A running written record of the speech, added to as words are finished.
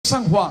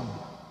San Juan.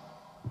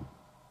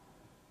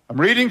 I'm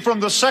reading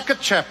from the 2nd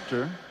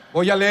chapter.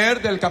 Voy a leer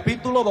del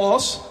capítulo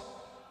 2.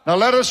 Now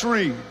let us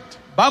read.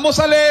 Vamos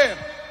a leer.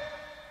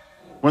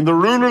 When the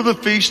ruler of the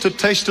feast had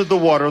tasted the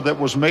water that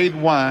was made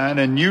wine,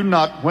 and knew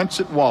not whence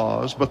it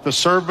was, but the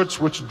servants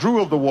which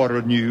drew of the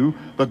water knew,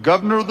 the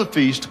governor of the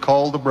feast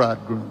called the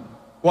bridegroom.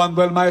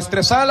 Cuando el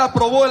maestresala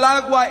probó el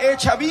agua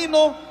hecha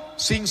vino,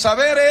 sin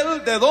saber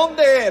él de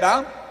dónde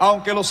era,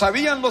 aunque lo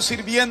sabían los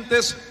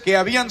sirvientes que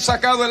habían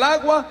sacado el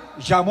agua,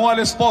 llamó al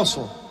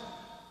esposo.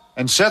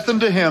 And saith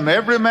unto him,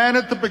 every man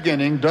at the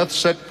beginning doth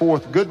set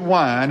forth good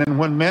wine, and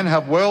when men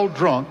have well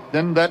drunk,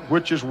 then that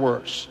which is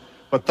worse.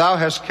 But thou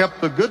hast kept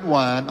the good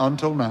wine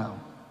until now.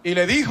 Y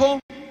le dijo,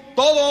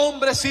 todo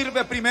hombre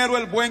sirve primero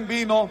el buen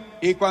vino,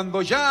 y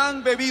cuando ya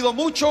han bebido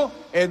mucho,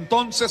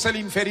 entonces el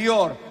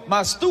inferior.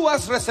 Mas tú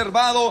has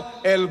reservado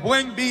el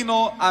buen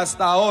vino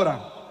hasta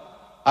ahora.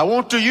 I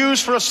want to use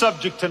for a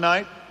subject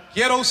tonight,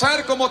 Quiero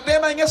usar como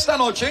tema en esta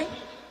noche,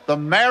 the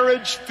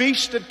marriage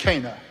feast at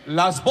Cana.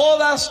 las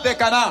bodas de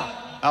Caná.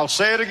 I'll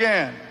say it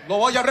again. Lo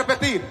voy a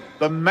repetir.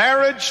 The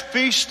marriage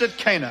feast at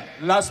Cana.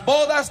 Las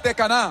bodas de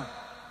Caná.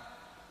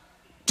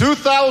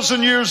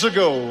 2,000 years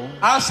ago,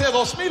 Hace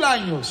 2000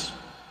 años,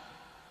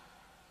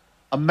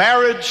 a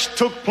marriage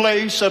took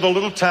place at a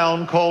little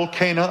town called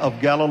Cana of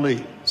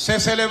Galilee. se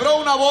celebró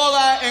una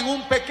boda en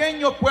un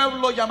pequeño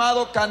pueblo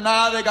llamado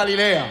Caná de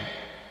Galilea.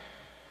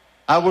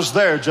 I was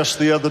there just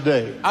the other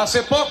day.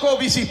 Hace poco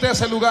visité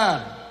ese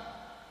lugar.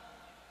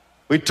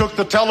 We took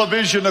the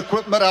television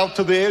equipment out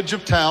to the edge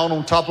of town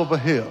on top of a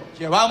hill.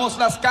 Llevamos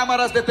las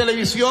cámaras de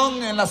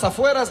televisión en las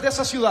afueras de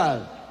esa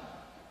ciudad.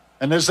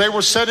 And as they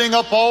were setting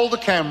up all the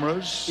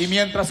cameras, Y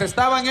mientras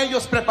estaban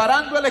ellos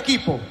preparando el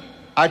equipo,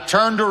 I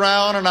turned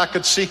around and I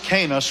could see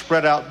Cana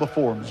spread out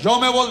before me. yo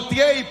me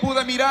volteé y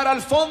pude mirar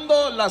al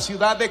fondo la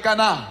ciudad de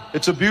Caná.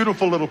 It's a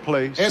beautiful little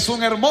place. Es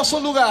un hermoso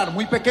lugar,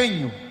 muy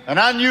pequeño. And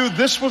I knew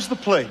this was the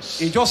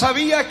place Y yo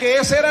sabía que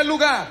ese era el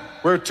lugar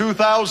where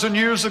 2,000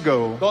 years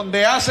ago,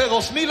 donde hace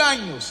 2000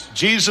 años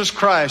Jesus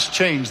Christ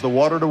changed the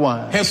water to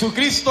wine.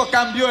 Jesucristo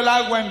cambió el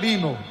agua en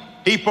vino.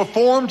 He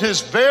performed his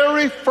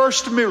very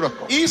first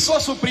miracle. Hizo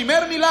su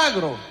primer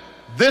milagro.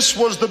 This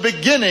was the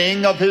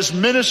beginning of his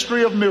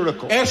ministry of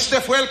miracles. Este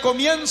fue el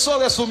comienzo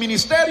de su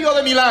ministerio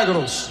de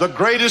milagros. The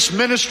greatest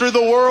ministry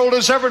the world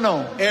has ever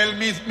known. El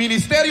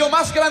ministerio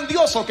más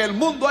grandioso que el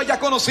mundo haya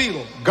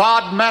conocido.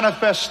 God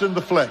manifest in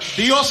the flesh.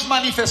 Dios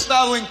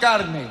manifestado en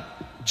carne.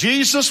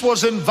 Jesus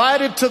was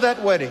invited to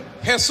that wedding.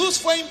 Jesús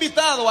fue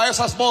invitado a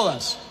esas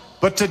bodas.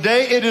 But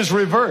today it is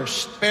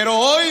reversed. Pero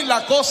hoy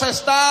la cosa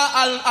está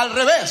al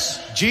revés.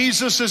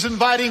 Jesus is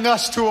inviting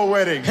us to a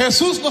wedding.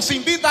 Jesús nos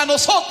invita a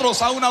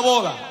nosotros a una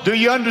boda. Do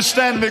you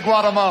understand me,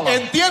 Guatemala?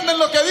 ¿Entienden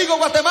lo que digo,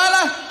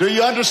 Guatemala? Do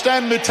you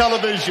understand me,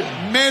 television?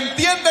 ¿Me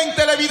entienden,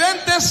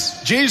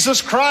 televidentes?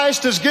 Jesus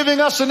Christ is giving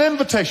us an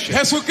invitation.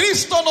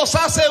 Jesucristo nos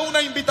hace una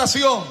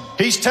invitación.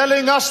 He's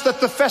telling us that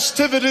the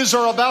festivities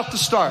are about to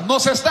start.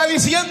 Nos está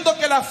diciendo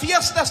que la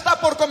fiesta está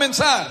por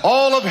comenzar.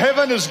 All of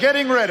heaven is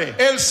getting ready.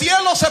 El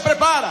cielo se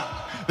prepara.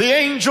 The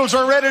angels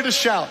are ready to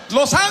shout.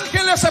 Los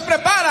ángeles se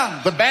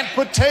preparan. The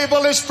banquet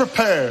table is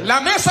prepared. La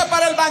mesa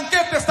para el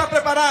banquete está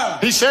preparada.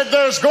 He said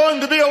there's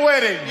going to be a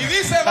wedding. Y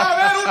dice, va a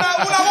haber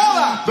una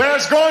boda.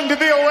 There's going to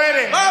be a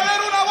wedding. Va a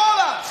haber una boda.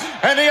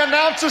 And he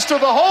announces to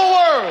the whole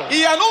world.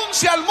 Y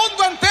anuncia al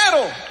mundo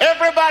entero.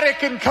 Everybody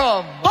can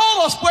come.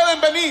 Todos pueden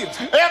venir.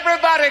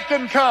 Everybody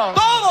can come.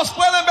 Todos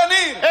pueden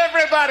venir.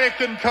 Everybody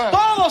can come.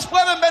 Todos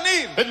pueden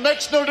venir. It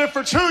makes no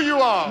difference who you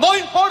are. No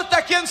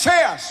importa quién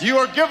seas. You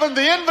are given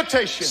the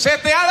invitation Se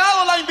te ha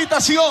dado la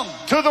invitación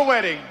to the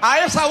wedding.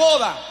 a esa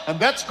boda. And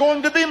that's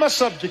going to be my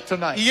subject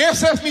tonight. Y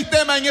ese es mi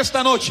tema en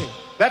esta noche.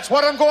 That's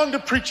what I'm going to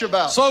preach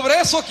about. Sobre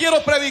eso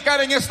quiero predicar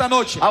en esta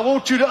noche. I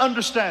want you to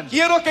understand.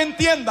 Quiero que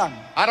entiendan.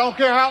 I don't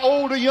care how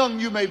old or young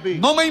you may be.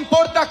 No me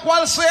importa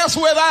cuál sea su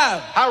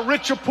edad. How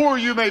rich or poor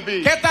you may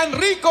be. Qué tan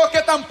rico o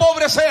qué tan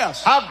pobre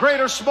seas. How great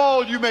or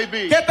small you may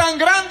be. Qué tan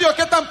grande o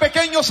qué tan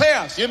pequeño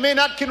seas. You may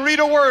not can read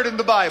a word in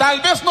the Bible.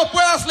 Tal vez no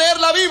puedas leer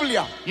la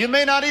Biblia. You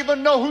may not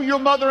even know who your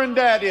mother and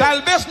dad is.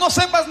 Tal vez no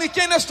sepas ni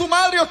quién es tu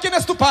madre o quién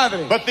es tu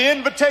padre. But the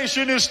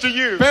invitation is to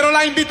you. Pero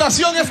la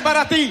invitación es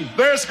para ti.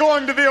 There's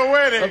going to be a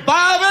wedding. Va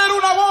a haber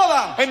una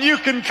boda. And you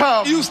can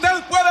come. Y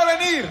usted puede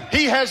venir.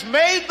 He has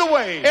made the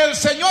way. El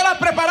Señor ha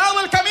preparado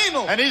el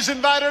camino. And he's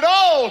invited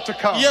all to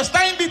come. Y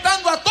está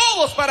invitando a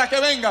todos para que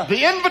vengan.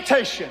 The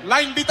invitation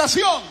La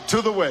invitación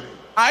to the wedding.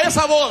 a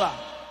esa boda.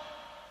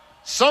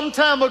 Some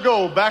time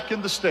ago, back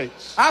in the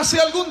States, Hace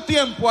algún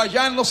tiempo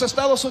allá en los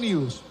Estados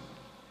Unidos,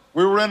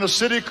 we were in a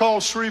city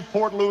called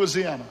Shreveport,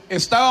 Louisiana.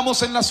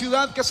 estábamos en la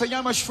ciudad que se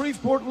llama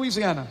Shreveport,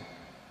 Louisiana.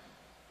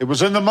 It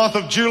was in the month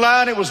of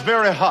July and it was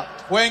very hot.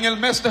 Fue en el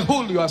mes de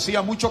julio,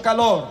 hacía mucho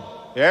calor.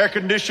 The air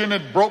conditioner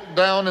had broke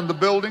down in the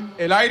building.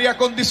 El aire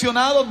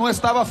acondicionado no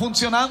estaba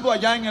funcionando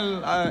allá en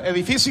el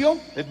edificio.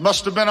 It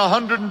must have been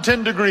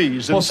 110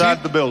 degrees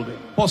inside the building.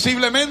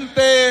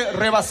 Posiblemente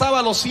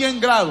rebasaba los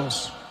 100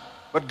 grados.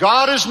 But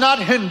God is not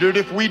hindered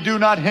if we do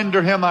not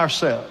hinder him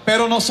ourselves.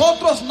 Pero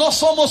nosotros no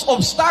somos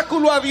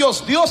obstáculo a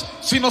Dios.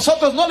 Si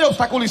nosotros no le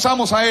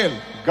obstaculizamos a él.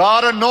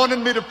 God anointed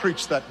me to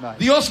preach that night.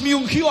 Dios me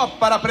ungió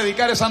para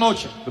predicar esa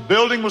noche. The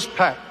building was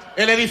packed.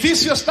 El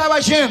edificio estaba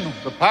lleno.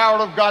 The power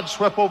of God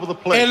swept over the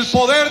place. El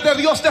poder de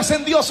Dios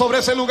descendió sobre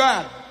ese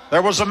lugar.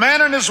 There was a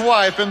man and his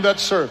wife in that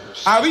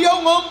service. Había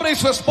un hombre y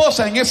su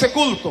esposa en ese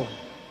culto.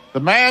 The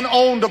man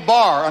owned a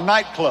bar, a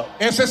nightclub.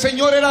 Ese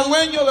señor era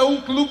dueño de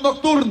un club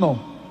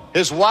nocturno.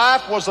 His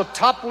wife was a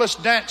topless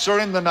dancer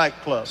in the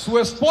nightclub. Su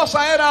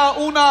esposa era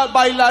una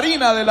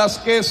bailarina de las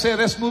que se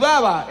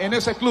desnudaba en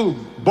ese club.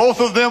 Both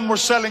of them were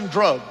selling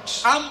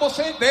drugs. Ambos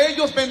de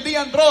ellos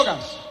vendían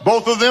drogas.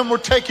 Both of them were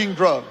taking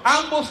drugs.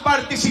 Ambos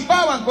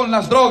participaban con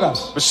las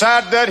drogas.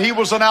 Besides that, he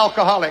was an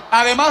alcoholic.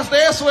 Además de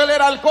eso, él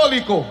era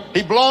alcohólico.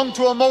 He belonged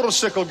to a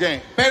motorcycle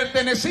gang.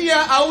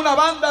 Pertenecía a una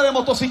banda de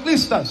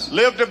motociclistas.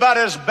 Lived about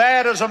as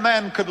bad as a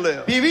man could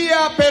live.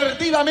 Vivía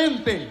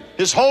perdidamente.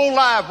 His whole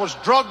life was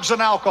drugs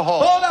and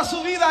alcohol. Toda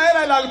su vida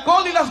era el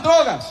alcohol y las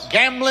drogas.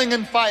 Gambling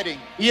and fighting.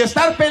 Y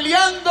estar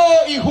peleando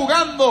y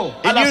jugando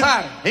al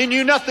azar. He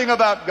knew nothing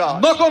about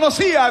God. No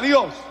conocía a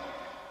Dios.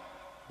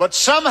 But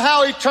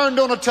somehow he turned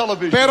on a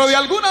television. Pero de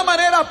alguna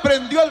manera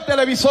prendió el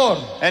televisor.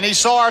 And he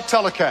saw our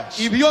telecast.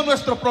 Y vio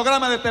nuestro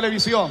programa de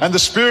televisión. And the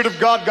Spirit of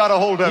God got a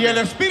hold of him. Y el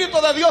Espíritu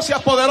de Dios se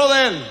apoderó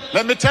de él.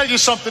 Let me tell you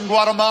something,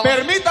 Guatemala.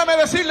 Permítame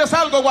decirles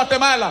algo,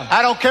 Guatemala.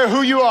 I don't care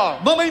who you are.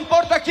 No me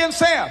importa quién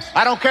seas.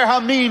 I don't care how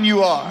mean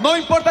you are. No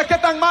importa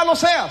qué tan malo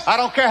seas. I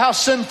don't care how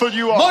sinful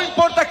you are. No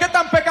importa qué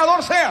tan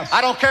pecador seas.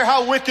 I don't care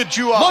how wicked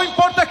you No are.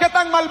 importa qué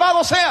tan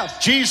malvado seas.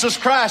 Jesus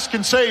Christ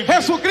can save you.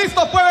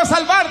 Jesucristo puede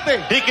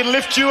salvarte. He can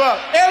lift you up.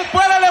 Él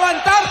puede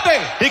levantarte.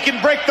 He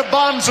can break the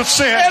bonds of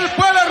sin. Él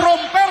puede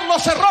romper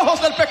los cerrojos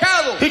del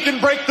pecado. He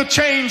can break the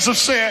chains of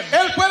sin.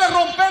 Él puede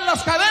romper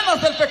las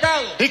cadenas del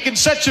pecado. He can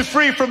set you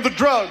free from the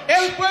drugs.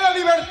 Él puede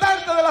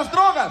libertarte de las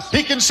drogas.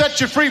 He can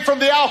set you free from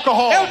the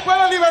alcohol. Él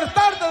puede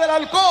libertarte del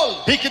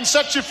alcohol. He can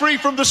set you free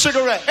from the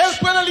cigarettes. Él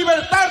puede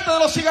libertarte de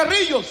los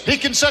cigarrillos. He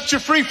can set you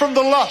free from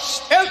the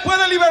lust. Él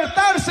puede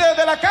libertarse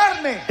de la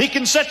carne. He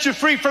can set you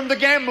free from the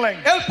gambling.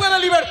 Él puede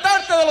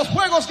libertarte de los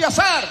juegos de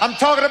azar. I'm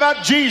talking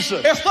about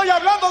Jesus. Estoy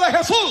hablando de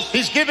Jesús.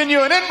 He's giving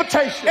you an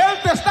invitation.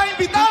 Él te está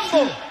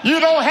invitando. You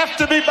don't have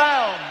to be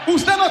bound.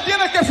 Usted no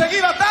tiene que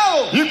seguir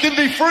atado. You can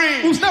be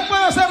free. Usted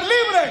puede ser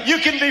libre. You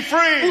can be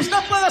free.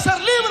 Usted puede ser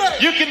libre.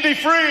 You can be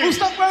free.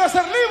 Usted puede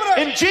ser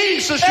libre. In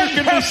Jesus you En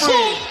can be Jesús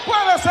free.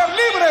 puede ser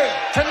libre.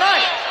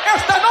 Tonight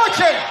Esta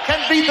noche can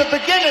be the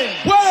beginning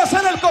puede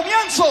ser el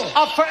comienzo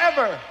of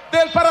forever.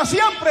 del para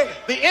siempre.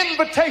 The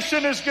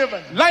invitation is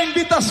given. La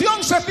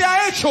invitación se te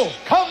ha hecho.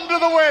 Come to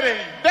the wedding.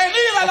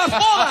 Venid a las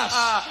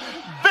bodas.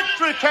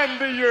 Victory can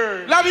be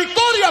yours. La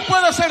victoria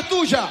puede ser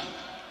tuya.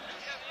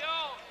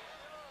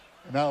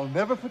 And I'll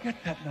never forget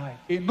that night.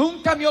 Y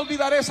nunca me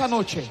olvidaré esa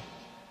noche.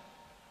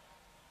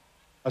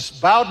 I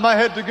bowed my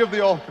head to give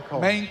the altar call.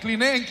 Me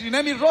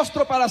incliné mi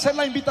rostro para hacer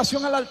la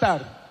invitación al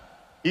altar.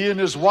 He and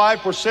his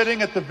wife were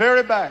sitting at the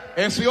very back.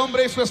 Ese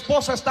hombre y su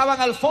esposa estaban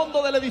al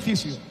fondo del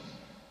edificio.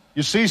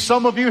 You see,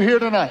 some of you here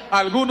tonight,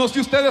 Algunos de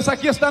ustedes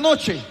aquí esta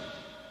noche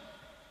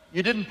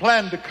you didn't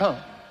plan to come.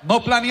 no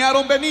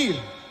planearon venir,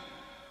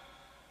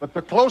 But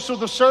the closer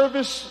the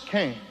service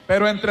came,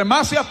 pero entre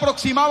más se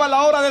aproximaba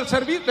la hora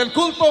del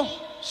culto,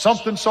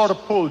 something sort of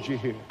pulled you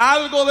here.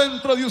 algo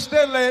dentro de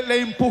usted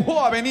le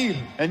empujó a venir.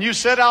 And you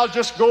said, I'll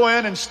just go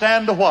in and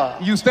stand a while.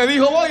 Y usted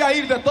dijo, voy a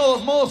ir de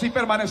todos modos y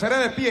permaneceré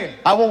de pie.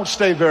 I won't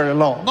stay very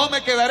long. No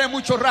me quedaré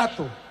mucho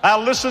rato.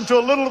 I'll listen to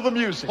a little of the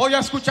music. Voy a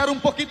escuchar un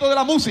poquito de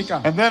la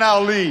música And then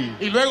I'll leave.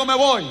 y luego me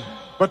voy.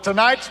 But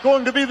tonight's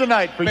going to be the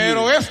night for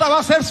Pero you. esta va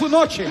a ser su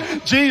noche.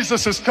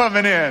 Jesus is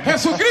coming in.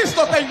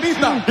 Jesucristo te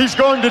invita. He's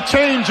going to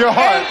change your Él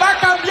heart. va a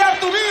cambiar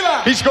tu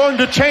vida. He's going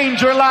to change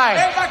your life.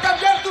 Él va a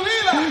cambiar tu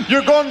vida.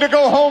 You're going to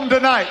go home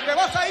tonight. Te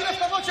vas a ir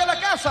esta noche a la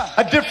casa.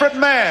 A different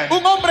man.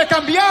 Un hombre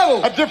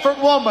cambiado. A different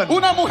woman.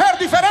 Una mujer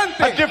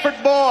diferente. A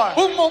different boy.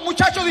 Un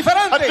muchacho A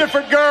diferente.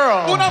 different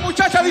girl. Una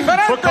muchacha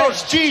diferente.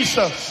 Because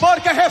Jesus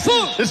Porque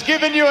Jesús is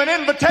giving you an te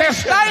invitation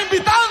está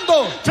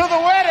invitando to the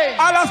wedding.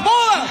 a las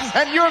bodas.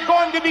 And you're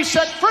going to be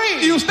set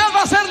free Y usted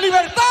va a ser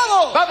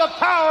libertado by the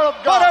power of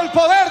por el God.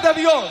 poder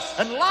de Dios.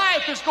 And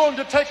life is going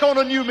to take on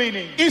a new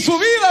meaning Y su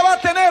vida va a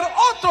tener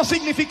otro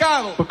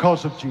significado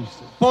because of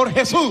Jesus. por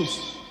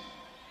Jesús.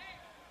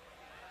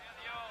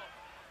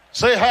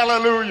 Say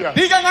hallelujah.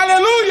 Digan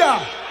aleluya.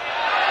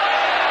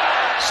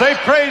 Say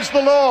praise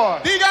the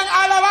Lord. Digan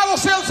alabado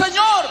sea el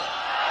Señor.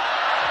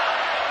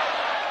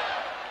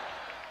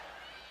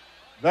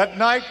 That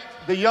night,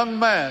 the young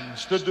man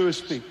stood to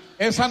his feet.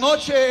 Esa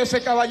noche ese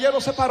caballero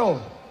se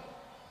paró.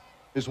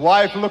 His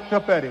wife looked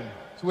up at him.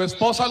 Su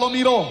esposa lo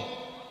miró.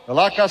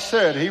 Like I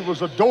said, he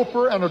was a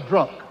doper and a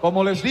drunk.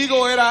 Como les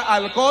digo, era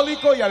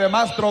alcohólico y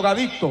además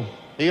drogadicto.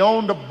 He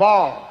owned a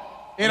bar.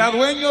 Era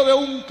dueño de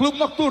un club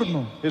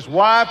nocturno. His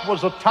wife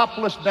was a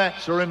topless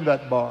dancer in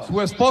that bar. Su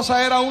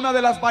esposa era una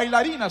de las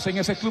bailarinas en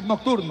ese club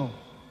nocturno.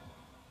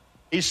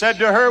 He said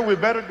to her, we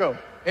better go.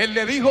 Él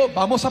le dijo,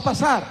 vamos a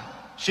pasar.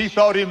 She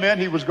thought he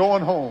meant he was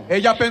going home.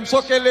 Ella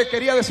pensó que él le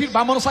quería decir,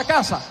 vámonos a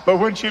casa. But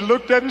when she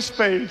looked at his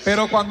face,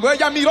 Pero cuando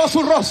ella miró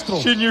su rostro,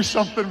 she knew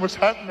something was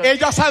happening.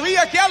 ella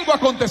sabía que algo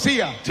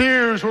acontecía.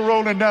 Tears were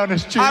rolling down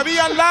his cheeks.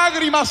 Había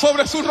lágrimas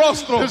sobre su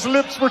rostro. His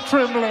lips were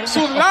trembling.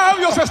 Sus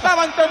labios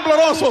estaban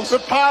temblorosos. The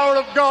power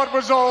of God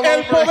was all El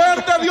over poder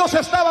him. de Dios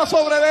estaba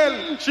sobre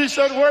él. She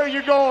said, "Where are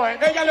you going?"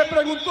 Ella le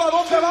preguntó, ¿a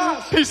dónde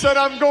vas? He said,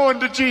 "I'm going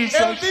to Él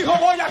Jesus. dijo,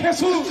 voy a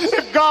Jesús.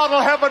 If God will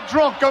have a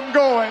drunk, I'm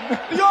going.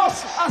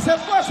 Dios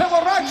aceptó a ese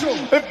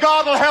borracho. If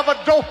God will have a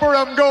doper,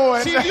 I'm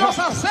going. Si Dios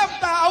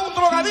acepta a un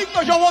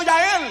drogadicto, yo voy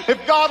a él.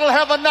 If God will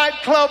have a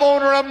nightclub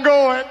owner, I'm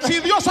going." Si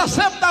Dios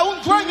acepta a un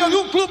dueño de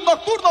un club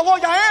nocturno, voy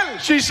a él.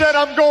 She said,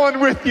 "I'm going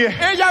with you.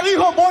 Ella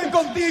dijo, voy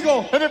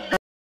contigo. And if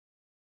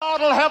God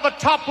will have a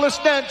topless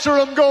dancer,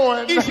 I'm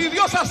going. Y si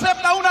Dios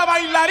acepta una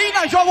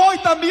bailarina, yo voy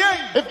también.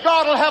 If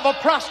God will have a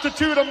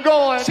prostitute, I'm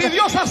going. Si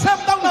Dios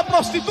acepta una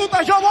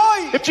prostituta, yo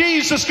voy. If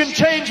Jesus can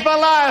change my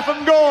life,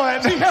 I'm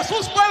going." Si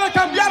Jesús puede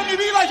cambiar mi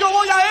vida, yo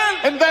voy a él.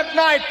 And that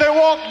night they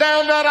walked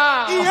down that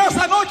Y aisle.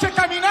 esa noche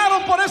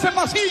caminaron por ese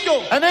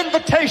pasillo. An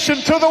invitation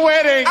to the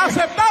wedding.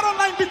 Aceptaron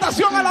la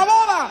invitación a la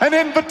boda. An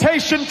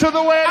invitation to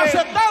the wedding.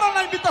 Aceptaron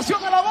la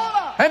invitación a la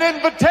boda. An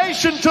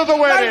invitation to the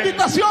La wedding.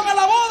 invitación a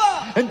la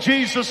boda. And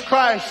Jesus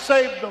Christ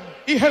saved them,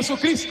 Y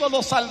Jesucristo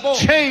los salvó.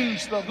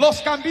 changed them,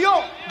 Los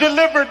cambió.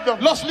 delivered them,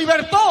 Los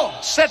libertó.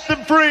 set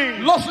them free.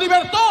 Los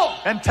libertó.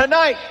 And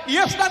tonight, Y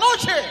esta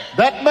noche,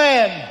 that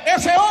man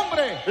ese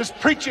hombre is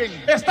preaching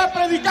está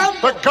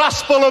predicando the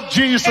gospel of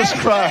Jesus el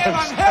Christ.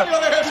 evangelio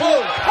de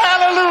Jesús.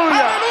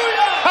 Hallelujah!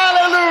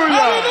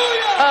 Aleluya.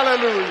 Hallelujah!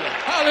 Hallelujah!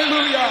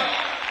 Aleluya.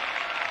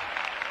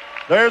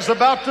 There's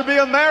about to be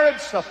a marriage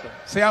supper,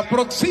 Se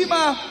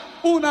aproxima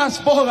unas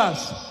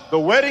bodas. the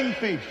wedding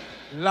feast.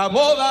 La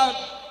boda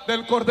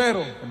del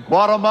Cordero. In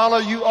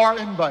Guatemala, you are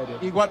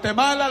invited. Y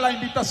Guatemala, la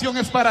invitación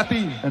es para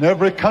ti. In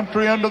every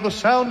country under the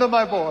sound of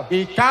my voice,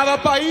 Y cada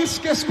país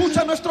que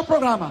escucha nuestro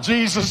programa,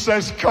 Jesus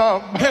says,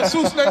 "Come,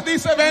 Jesús les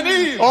dice,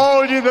 venid,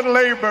 all you that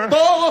labor,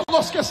 todos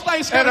los que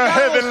estáis and are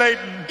heavy cargados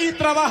laden, y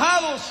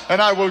trabajados,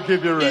 and I will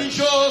give you y rest."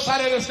 yo os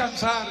haré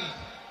descansar.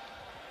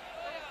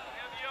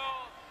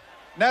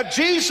 Now,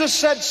 Jesus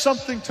said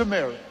something to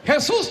Mary.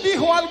 Jesús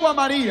dijo algo a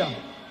María.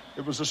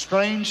 It was a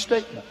strange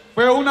statement.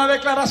 Fue una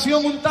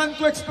declaración un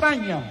tanto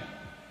extraña.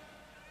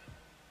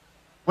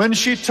 When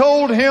she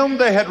told him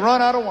they had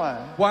run out of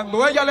wine,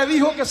 Cuando ella le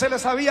dijo que se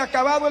les había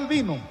acabado el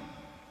vino,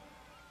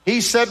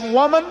 he said,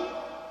 "Woman,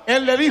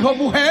 él le dijo,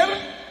 mujer,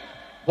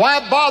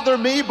 why bother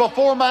me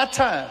before my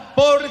time?"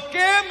 ¿por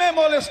qué me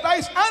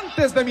molestáis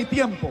antes de mi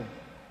tiempo?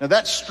 Now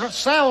that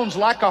sounds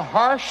like a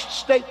harsh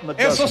statement,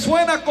 Eso doesn't it?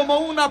 suena como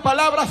una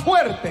palabra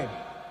fuerte.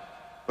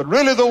 But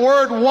really the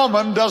word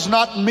woman does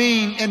not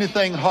mean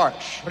anything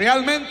harsh.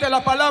 Realmente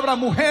la palabra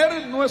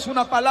mujer no es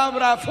una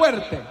palabra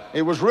fuerte,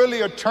 It was really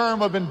a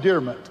term of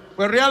endearment.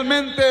 fue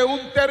realmente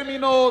un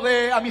término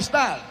de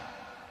amistad.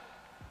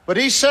 But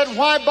he said,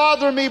 "Why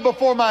bother me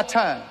before my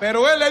time?"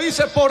 Pero él le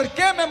dice, ¿por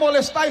qué me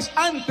molestáis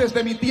antes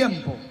de mi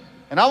tiempo?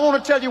 And I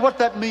want to tell you what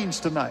that means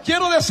tonight.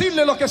 Quiero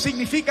decirle lo que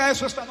significa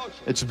eso esta noche.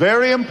 It's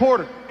very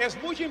important. Es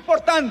muy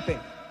importante.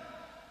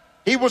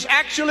 He was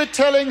actually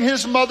telling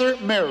his mother,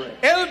 Mary,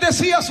 Él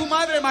decía a su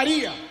madre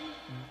María,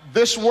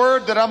 this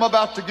word that I'm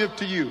about to give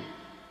to you.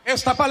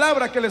 esta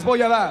palabra que les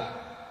voy a dar.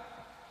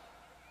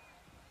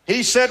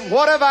 He said,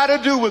 "What have I to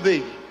do with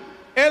thee?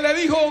 Él le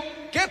dijo,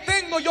 ¿qué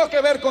tengo yo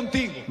que ver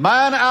contigo?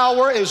 Mine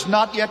hour is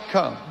not yet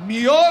come."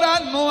 Mi hora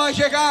no ha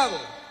llegado.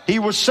 He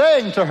was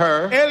saying to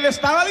her, Él le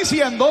estaba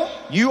diciendo,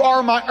 "You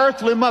are my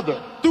earthly mother,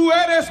 tú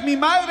eres mi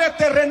madre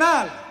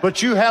terrenal,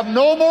 but you have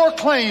no more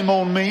claim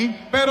on me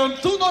pero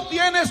tú no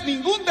tienes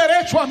ningún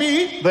derecho a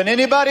mí than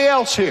anybody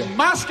else here."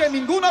 más que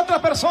ninguna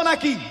otra persona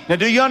aquí. Now,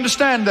 do you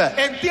understand that?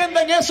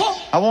 ¿Entienden eso?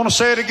 I want to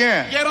say it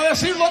again. Quiero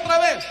decirlo otra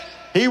vez.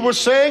 He was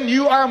saying,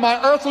 "You are my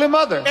earthly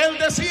mother, Él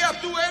decía,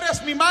 tú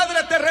eres mi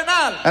madre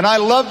terrenal and I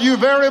love you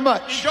very y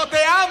much, yo te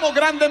amo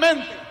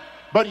grandemente,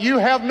 but you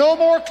have no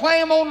more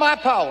claim on my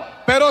power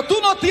pero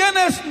tú no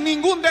tienes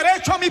ningún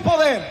derecho a mi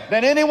poder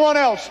than anyone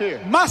else here."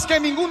 más que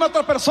ninguna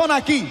otra persona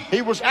aquí.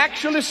 He was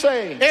actually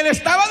saying, Él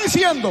estaba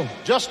diciendo,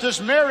 just as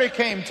Mary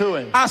came to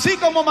him así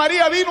como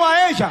María vino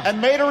a ella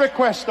and made a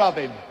request of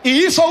him,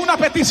 y hizo una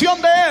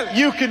petición de él,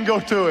 you can go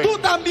to him tú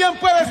también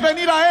puedes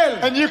venir a él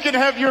and you can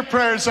have your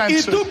prayers y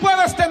answered. tú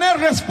puedes tener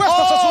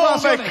respuestas a All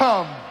sus may oraciones.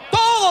 come.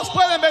 Todos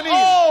pueden venir.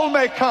 All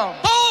may come.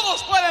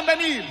 Todos pueden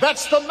venir.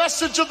 That's the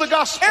message of the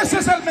gospel. Ese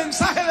es el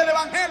mensaje del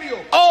evangelio.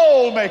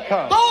 All may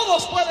come.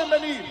 Todos pueden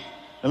venir.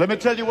 And let me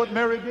tell you what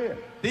Mary did.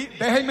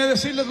 Déjenme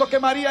decirles lo que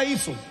María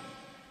hizo.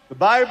 The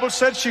Bible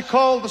said she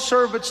called the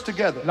servants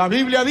together. La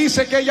Biblia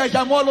dice que ella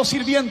llamó a los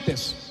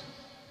sirvientes.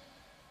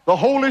 The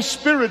Holy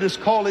Spirit is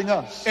calling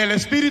us. El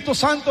Espíritu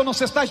Santo nos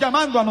está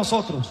llamando a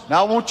nosotros.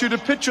 Now I want you to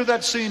picture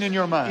that scene in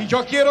your Y mind.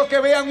 yo quiero que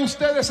vean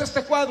ustedes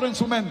este cuadro en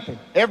su mente.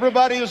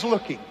 Everybody is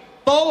looking.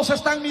 Todos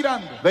están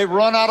mirando. They've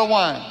run out of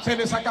wine. Se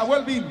les acabó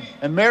el vino.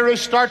 And Mary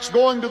starts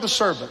going to the Y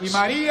servants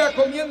María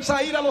comienza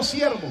a ir a los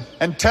siervos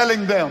and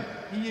telling them,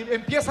 Y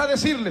empieza a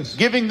decirles,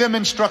 giving them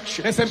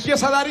instruction. les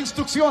empieza a dar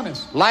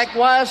instrucciones.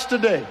 Likewise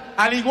today,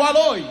 Al igual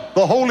hoy,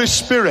 the Holy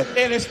Spirit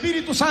el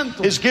Espíritu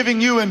Santo is giving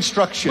you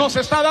instruction. nos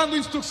está dando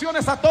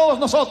instrucciones a todos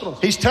nosotros.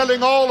 He's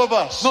telling all of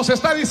us, Nos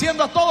está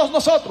diciendo a todos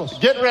nosotros,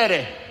 get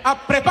ready,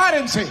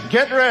 prepárense,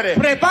 get ready.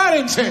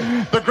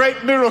 prepárense. The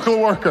great miracle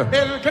worker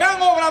El gran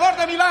obrador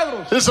de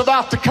milagros is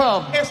about to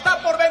come,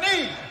 está por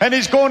venir and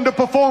he's going to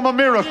perform a y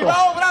miracle. va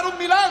a obrar un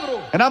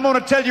milagro. And I'm going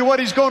to tell you what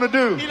he's going to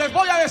do. Y les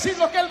voy a decir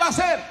lo que él va a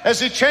hacer. As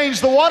he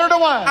changed the water to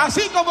wine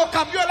Así como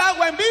cambió el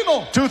agua en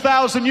vino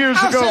 2,000 years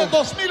hace ago,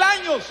 2000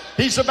 años,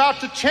 he's about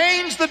to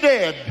change the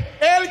dead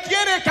él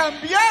quiere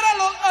cambiar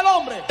al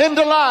hombre,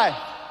 into life.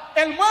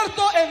 el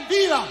muerto en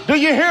vida. Do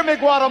you hear me, ¿Me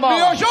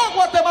Guatemala? oyó,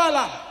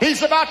 Guatemala?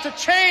 He's about to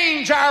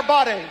change our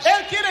bodies.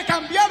 Él quiere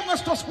cambiar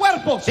nuestros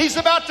cuerpos. He's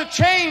about to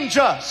change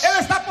us. Él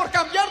está por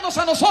cambiarnos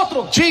a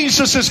nosotros.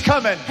 Jesus is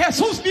coming.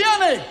 Jesús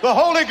viene. The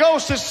Holy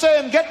Ghost is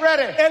saying, get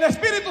ready, El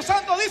Espíritu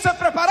Santo dice,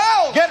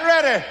 preparaos, get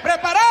ready.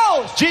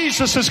 preparaos.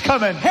 Jesus is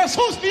coming.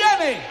 Jesús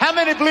viene. How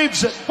many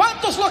believes it?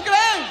 ¿Cuántos lo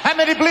creen? How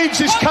many believes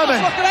he's ¿Cuántos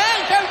coming? lo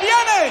creen que Él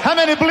viene? How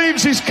many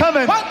believes he's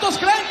coming? ¿Cuántos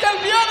creen que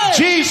Él viene?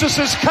 Jesus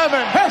is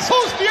coming.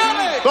 Jesús viene.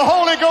 The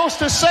Holy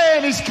Ghost is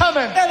saying he's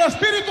coming. El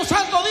Espíritu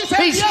Santo dice,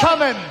 Él He's viene.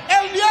 coming.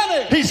 Él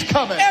viene. He's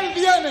coming. Él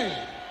viene.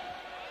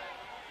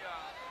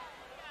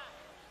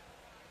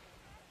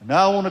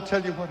 Now I want to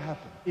tell you what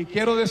happened. Y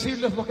quiero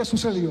decirles lo que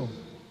sucedió.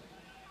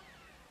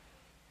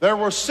 There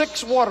were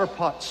 6 water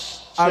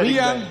pots sitting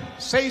Habían there.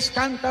 6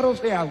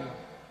 cántaros de agua.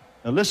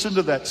 Now listen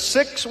to that.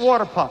 6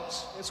 water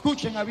pots.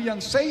 Escuchen,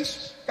 habían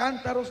 6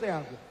 cántaros de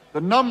agua.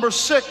 The number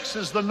 6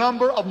 is the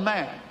number of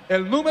man.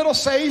 El número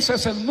 6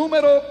 es el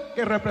número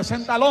que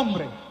representa al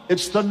hombre.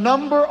 It's the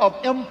number of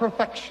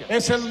imperfection.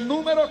 Es el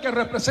número que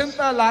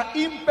representa la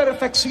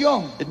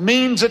imperfección. It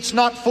means it's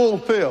not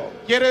fulfilled.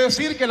 Quiere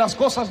decir que las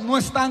cosas no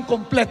están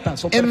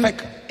completas o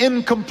perfectas.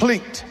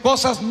 Incomplete.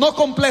 Cosas no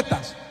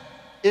completas.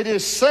 It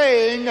is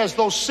saying, as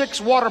those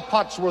 6 water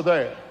pots were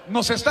there,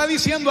 Nos está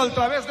diciendo a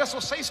través de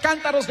esos 6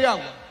 cántaros de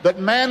agua that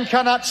man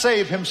cannot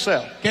save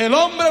himself. que el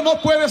hombre no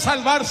puede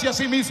salvarse a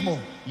sí mismo.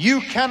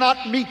 You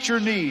cannot meet your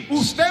needs.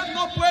 Usted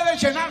no puede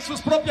llenar sus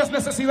propias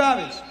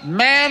necesidades.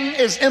 Man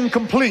is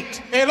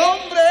incomplete. El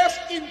hombre es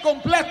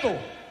incompleto.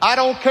 I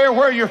don't care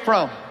where you're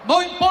from. No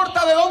importa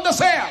de dónde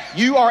seas.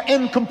 You are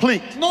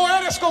incomplete. No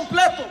eres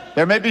completo.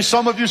 There may be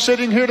some of you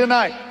sitting here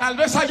tonight Tal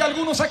vez hay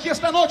algunos aquí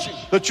esta noche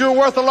that you're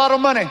worth a lot of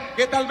money,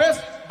 que tal vez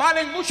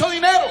valen mucho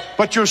dinero,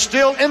 but you're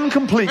still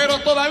incomplete pero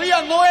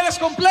todavía no eres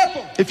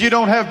completo if you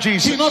don't have si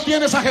Jesus. no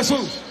tienes a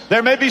Jesús.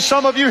 There may be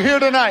some of you here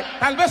tonight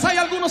Tal vez hay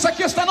algunos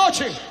aquí esta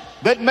noche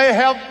that may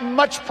have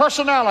much que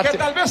personality,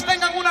 tal vez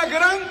tengan una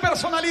gran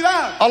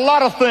personalidad, a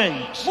lot of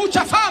things,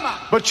 mucha fama,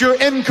 but you're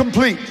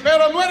incomplete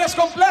pero no eres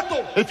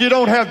completo if you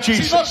don't have si no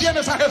Jesus.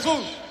 tienes a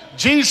Jesús.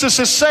 Jesus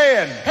is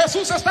saying,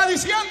 Jesús está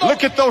diciendo,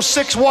 look at those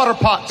 6 water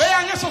pots.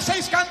 vean esos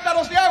 6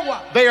 cántaros de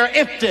agua, They are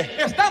empty.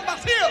 están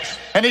vacíos.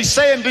 And he's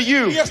saying to Y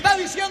you, está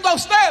diciendo a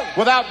usted,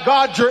 without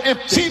God, you're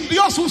empty. sin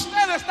Dios usted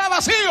está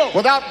vacío.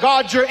 Without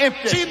God, you're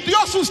empty. Sin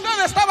Dios usted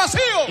está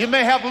vacío. You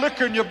may have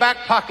liquor in your back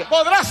pocket.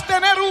 Podrás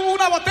tener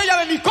una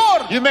botella de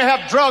licor. You may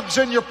have drugs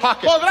in your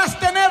pocket. Podrás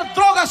tener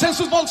drogas en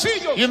sus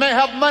bolsillos. You may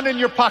have money in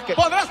your pocket.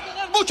 Podrás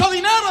tener mucho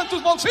dinero en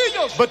tus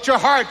bolsillos. But your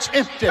heart's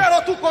empty.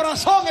 Pero tu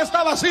corazón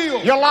está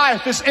vacío. Your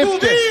life is Tu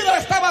empty. vida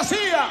está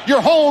vacía.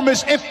 Your home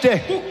is empty.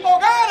 Tu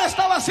hogar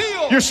está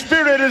vacío. Your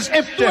spirit is Tu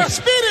empty.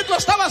 espíritu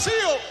está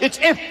vacío. It's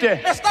empty.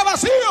 Está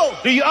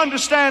vacío. Do you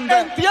understand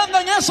that?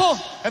 ¿Entienden eso?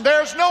 And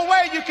there's no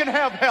way you can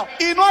have help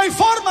Y no hay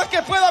forma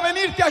que pueda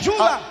venirte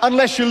ayuda.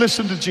 unless you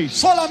listen to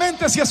Jesus.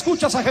 Solamente si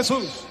escuchas a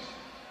Jesús.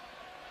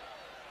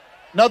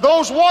 Now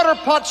those water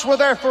pots were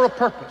there for a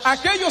purpose.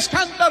 Aquellos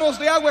cántaros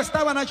de agua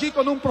estaban allí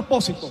con un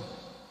propósito.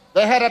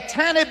 They had a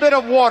tiny bit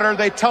of water,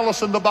 they tell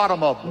us, in the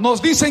bottom of them.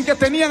 Nos dicen que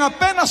tenían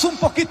apenas un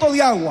poquito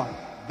de agua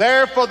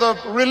There for the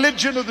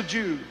religion of the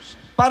Jews.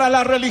 para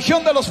la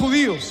religión de los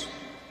judíos.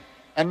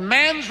 And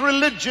man's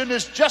religion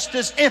is just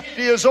as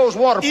empty as those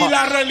water Y pots.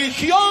 la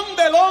religión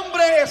del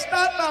hombre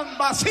está tan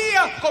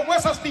vacía como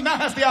esas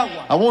tinajas de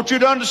agua. I want you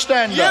to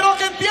understand that. Quiero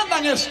que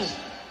entiendan esto.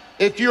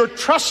 If you're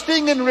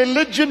trusting in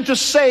religion to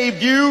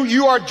save you,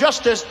 you are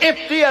just as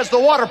empty as the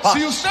water pot.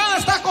 Si usted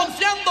está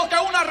confiando que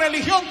una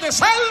religión te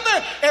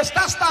salve,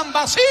 estás tan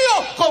vacío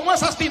como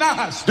esas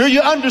tinajas. Do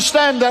you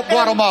understand that,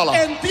 Guatemala?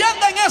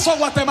 ¿Entienden eso,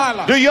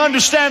 Guatemala? Do you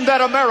understand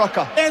that,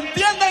 America?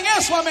 ¿Entienden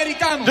eso,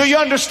 americanos? Do you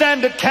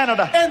understand that,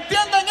 Canada?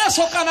 ¿Entienden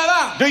eso,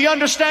 Canadá? Do you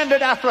understand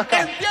that, Africa?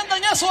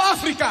 ¿Entienden eso,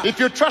 África? If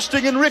you're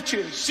trusting in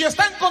riches, Si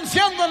están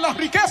confiando en las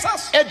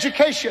riquezas,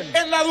 education,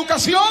 en la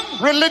educación,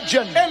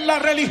 religion, en la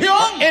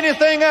religión,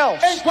 anything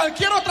else en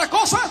cualquier otra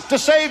cosa to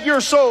save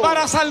your soul,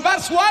 para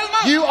salvar su alma,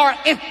 you are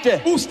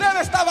empty. usted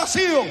está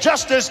vacío.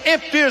 Just as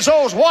empty as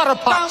those water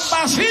Tan pots.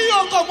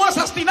 vacío como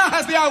esas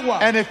tinajas de agua.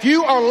 And if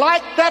you are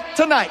like that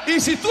tonight, Y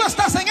si tú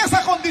estás en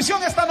esa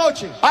condición esta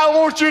noche, I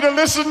want you to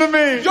listen to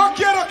me. yo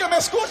quiero que me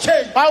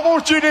escuchen. I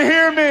want you to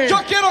hear me. Yo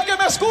quiero que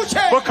me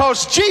escuchen.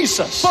 Because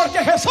Jesus Porque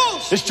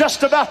Jesús is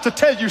just about to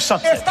tell you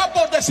something. está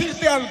por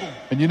decirte algo.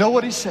 And you know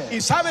what he said? ¿Y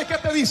sabe qué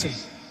te dice?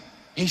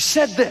 He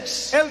said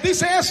this. Él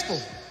dice esto.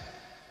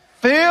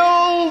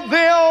 Fill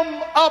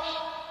them up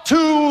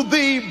to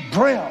the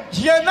brim.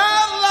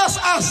 Llenarlas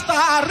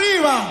hasta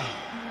arriba.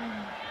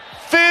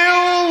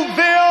 Fill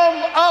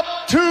them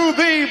up to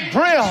the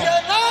brim.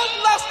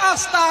 Llenarlas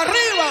hasta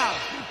arriba.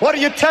 What are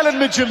you telling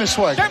me, Jimmy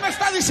Swaggart? ¿Qué me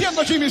está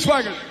diciendo Jimmy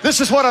Swaggart?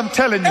 This is what I'm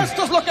telling you.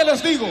 Esto es lo que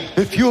les digo.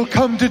 If you'll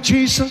come to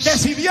Jesus, Que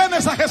si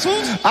vienes a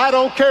Jesús, I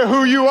don't care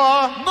who you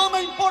are. no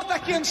me importa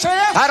quién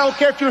seas. I don't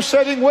care if you're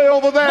sitting way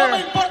over No me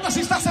there, importa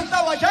si estás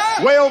sentado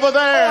allá, way over por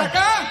there,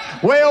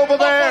 acá, way over o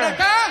por there,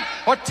 acá,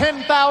 or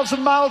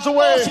 10,000 miles o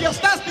away. si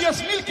estás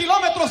 10,000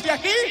 kilómetros de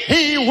aquí.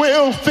 He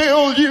will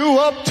fill you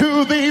up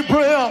to the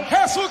brim.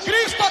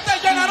 Jesucristo te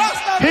llenará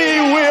hasta He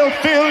arriba. will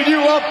fill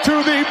you up to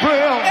the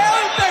brim.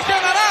 Él te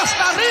llenará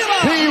hasta arriba.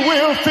 He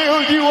will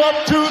fill you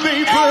up to the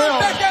Él te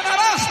brim.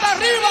 llenará hasta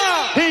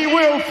arriba. He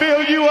will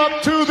fill you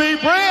up to the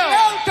brim.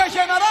 Él te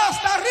llenará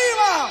hasta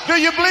arriba. Do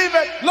you believe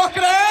it? ¿Lo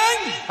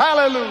creen?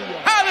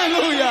 Hallelujah.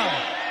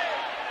 Aleluya.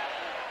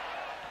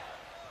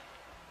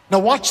 Now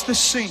watch this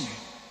scene.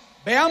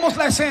 Veamos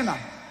la escena.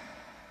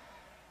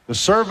 The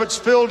servants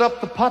filled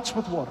up the pots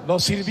with water.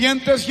 Los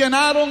sirvientes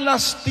llenaron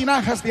las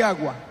tinajas de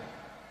agua.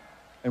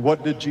 And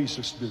what did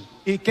Jesus do?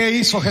 ¿Y qué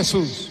hizo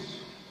Jesús?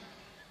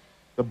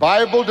 The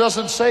Bible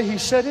doesn't say he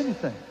said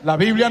anything. La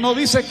Biblia no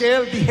dice que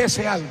él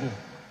dijese algo.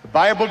 The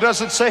Bible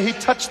doesn't say he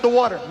touched the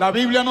water. La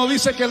Biblia no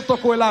dice que él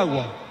tocó el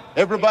agua.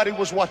 Everybody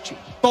was watching.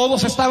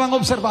 Todos estaban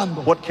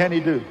observando. What can he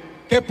do?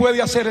 ¿Qué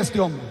puede hacer este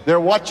hombre? They're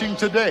watching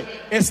today.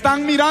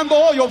 Están mirando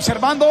hoy,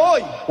 observando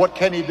hoy. What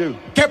can he do?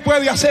 ¿Qué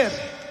puede hacer?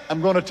 I'm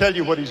going to tell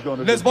you what he's going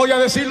to Les do. voy a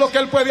decir lo que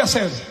él puede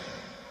hacer.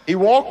 He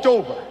walked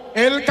over.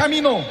 Él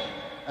caminó.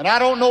 And I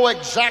don't know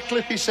exactly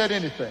if he said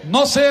anything.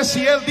 No sé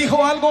si él dijo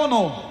algo o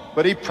no.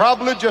 But he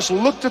probably just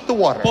looked at the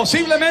water.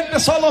 Posiblemente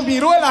solo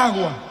miró el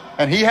agua.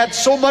 And he had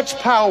so much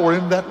power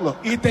in that look.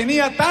 Y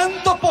tenía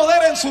tanto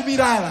poder en su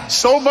mirada.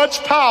 So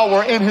much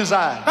power in his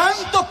eyes.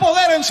 Tanto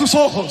poder en sus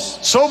ojos.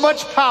 So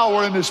much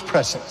power in his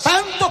presence.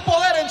 Tanto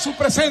poder en su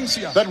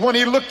presencia. That when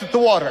he looked at the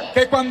water,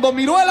 Que cuando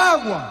miró el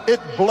agua, it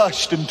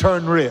blushed and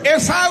turned red.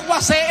 esa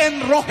agua se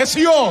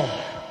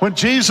enrojeció. When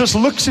Jesus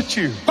looks at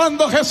you,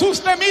 Cuando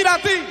Jesús te mira a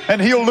ti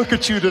and he'll look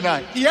at you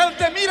tonight, y él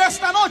te mira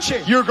esta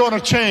noche, you're going to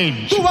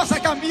change. tú vas a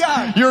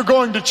cambiar. You're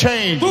going to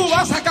change. Tú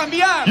vas a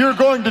cambiar. You're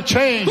going to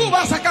change. Tú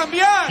vas a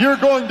cambiar. You're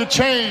going to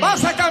change.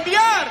 Vas a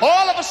cambiar.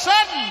 All of a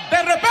sudden, De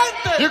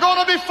repente you're going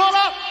to be full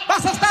up.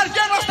 vas a estar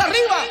lleno hasta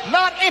arriba.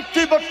 Not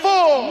empty, but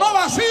full. No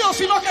vacío,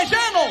 sino que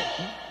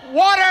lleno.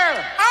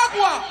 Water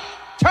Agua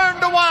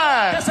turned to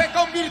wine. que se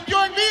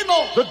convirtió en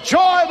vino. The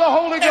joy of the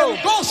Holy El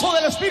Ghost. gozo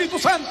del Espíritu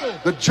Santo.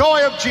 The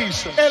joy of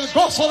Jesus. El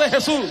gozo de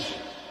Jesús.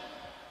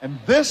 And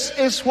this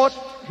is what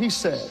he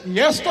said. Y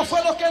esto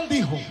fue lo que él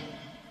dijo.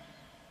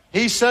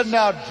 He said,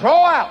 now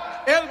draw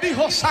out. Él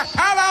dijo,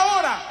 sacad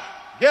ahora.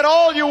 Get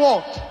all you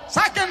want.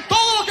 Saquen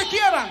todo lo que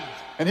quieran.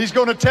 And he's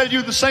going to tell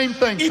you the same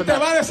thing Y te tonight.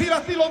 va a decir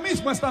a ti lo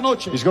mismo esta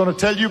noche. He's going to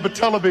tell you by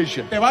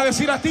television. Te va a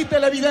decir a ti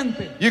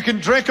televidente. You can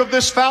drink of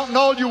this fountain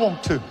all you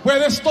want to.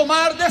 Puedes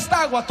tomar de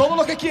esta agua todo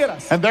lo que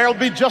quieras. And there'll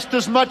be just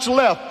as much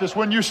left as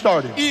when you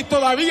started. Y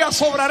todavía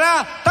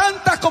sobrará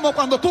tanta como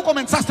cuando tú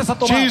comenzaste a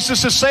tomar.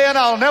 Jesus is saying,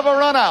 I'll never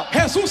run out.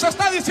 Jesús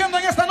está diciendo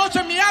en esta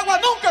noche, mi agua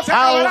nunca se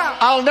acabará.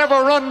 I'll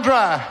never run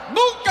dry.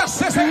 Nunca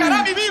se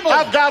secará mi vino.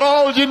 I've got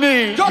all you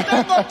need. Yo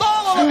tengo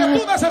todo lo que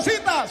tú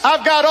necesitas.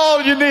 I've got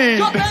all you need.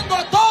 Yo tengo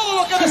todo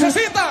lo que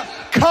necesitas.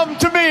 Come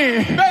to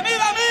me. Venid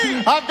a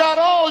mí. I've got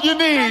all you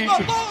need. Tengo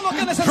todo lo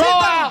que Draw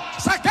necesitas.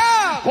 out.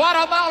 Sacad.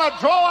 Guatemala,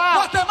 draw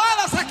out.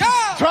 Guatemala,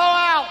 sacad. Draw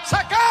out.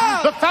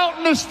 Sacad. The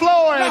fountain is La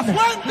flowing.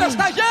 fuente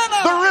está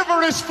llena. The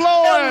river is El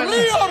flowing.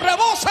 río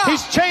rebosa.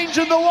 He's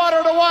changing the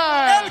water to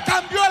wine. Él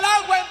cambió el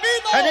agua en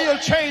And vino. he'll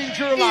change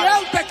your Y life.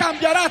 él te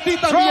cambiará a ti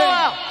Draw también.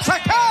 out.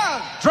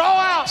 Sacad. Draw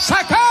out.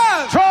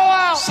 Sacad. Draw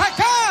out.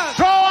 Sacad.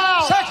 Draw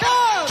out.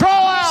 Sacad. Draw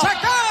out.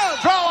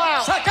 Sacad. Draw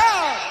out.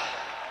 Sacad.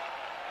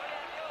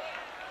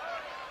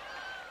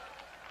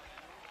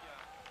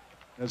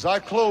 As I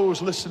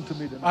close, listen to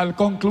me tonight. Al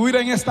concluir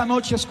en esta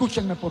noche,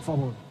 escúchenme por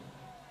favor.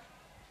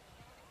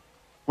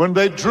 When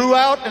they drew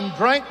out and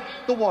drank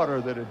the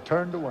water that had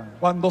turned to wine,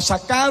 Cuando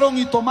sacaron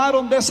y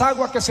tomaron de esa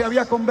agua que se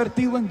había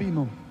convertido en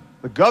vino,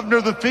 the governor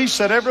of the feast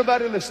said,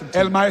 everybody listen to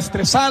el me.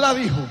 maestresala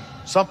dijo,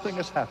 Something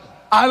has happened.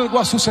 algo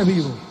ha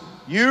sucedido.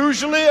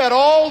 Usually at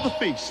all the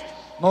feasts,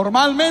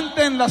 Normalmente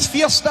en las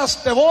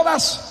fiestas de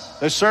bodas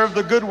they serve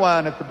the good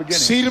wine at the beginning.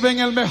 sirven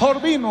el mejor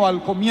vino al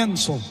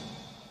comienzo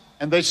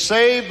And they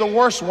save the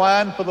worst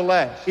wine for the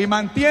last. y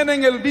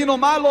mantienen el vino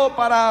malo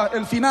para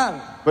el final.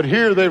 But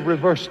here they've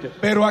reversed it.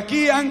 Pero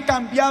aquí han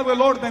cambiado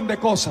el orden de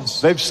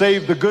cosas. They've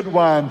saved the good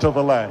wine till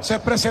the last. Se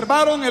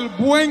preservaron el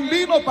buen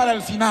vino para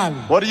el final.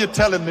 What are you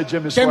telling me,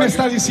 Jimmy ¿Qué me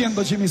está Swaggart?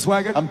 diciendo Jimmy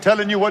Swaggart? I'm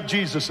telling you what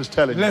Jesus is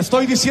telling Le you.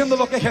 estoy diciendo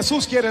lo que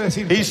Jesús quiere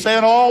decir. He's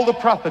saying all the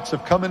prophets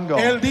have come and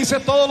gone. Él dice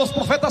todos los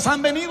profetas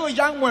han venido y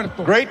ya han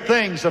muerto. Great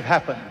things have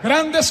happened.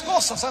 Grandes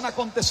cosas han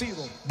acontecido.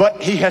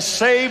 But he has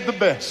saved the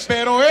best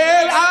Pero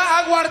Él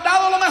ha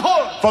guardado lo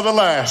mejor for the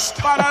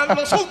last. para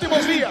los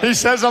últimos días. He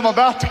says, I'm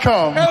about to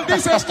come. Él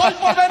dice, estoy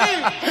por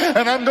venir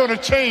And I'm going to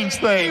change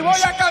y things.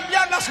 voy a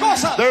cambiar las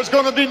cosas. There's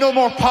going to be no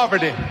more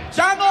poverty,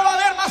 Ya no va a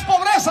haber más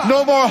pobreza.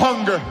 no more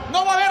hunger,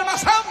 No va a haber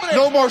más hambre.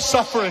 no more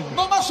suffering,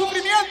 No más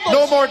sufrimientos.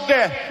 no more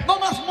death, No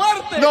más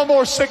muerte. no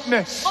more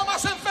sickness. No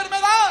más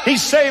enfermedad. He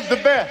saved the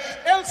best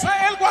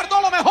Él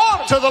guardó lo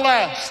mejor to the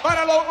last.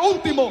 para lo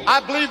último. I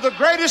believe the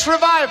greatest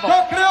revival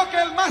Yo creo que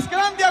el más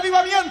grande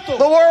avivamiento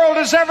the world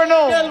has ever que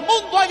known el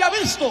mundo haya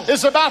visto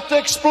is about to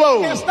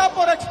explode está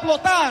por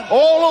explotar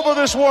all over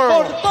this por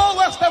world.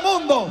 todo este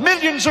mundo.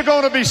 Millions are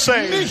going to be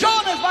saved.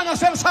 Millones van a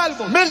ser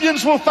salvos.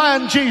 Millions will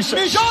find Jesus.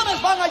 Millones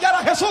van a hallar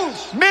a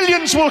Jesús.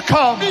 Millions will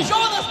come.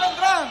 Millones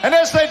vendrán. And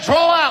as they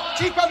draw out,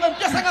 Y cuando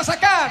empiezan a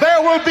sacar,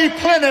 there will be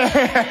plenty.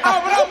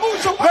 habrá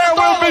mucho para There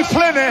will todos. be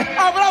plenty.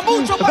 Habrá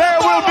mucho para There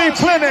will be todos.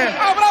 plenty.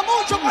 Habrá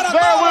mucho para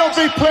There todos.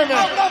 will be plenty.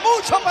 Habrá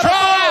mucho para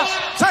Draw todos.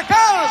 out.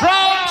 Sacar. Draw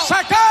out.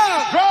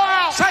 Sacar. Draw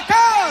out.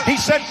 Sacar. He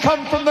said,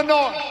 come from the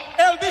north,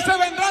 Él dice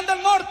vendrán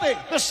del norte,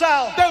 the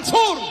south, del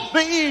sur,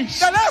 the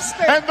east, del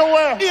este and the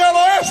west. y el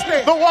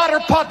oeste. The water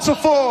pots are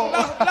full.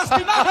 Las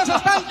tinajas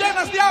están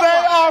llenas de They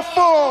agua. are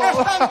full.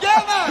 Están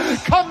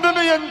llenas. Come to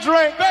me and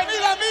drink,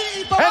 Venid a mí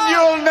y and tomad.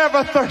 you'll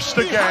never thirst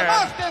Y again.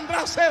 jamás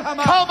tendrás sed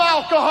jamás. Come,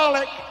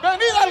 alcoholic,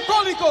 Venid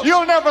alcohólicos.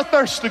 you'll never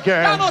thirst Ya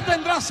again. no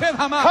tendrás sed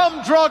jamás.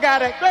 Come, drug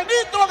addict,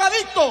 Venid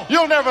drogadicto.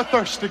 you'll never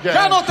thirst Ya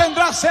again. no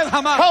tendrás sed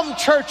jamás. Come,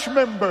 church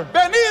member,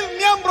 Venid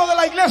miembro de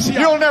la iglesia.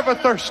 you'll never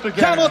thirst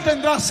Ya no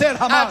again. tendrás sed I've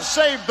jamás.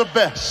 saved the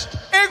best.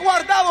 He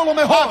guardado lo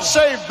mejor. I've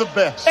saved the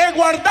best He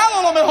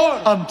guardado lo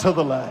mejor until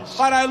the last.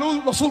 para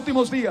los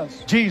últimos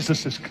días.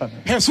 Jesus is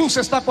coming, Jesús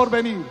está por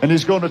venir and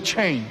he's going to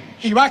change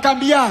y va a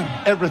cambiar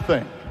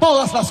everything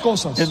todas las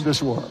cosas in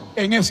this world.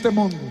 en este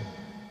mundo.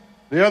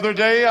 The other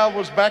day I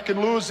was back in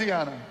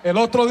Louisiana. El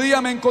otro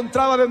día me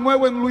encontraba de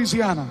nuevo en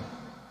Luisiana.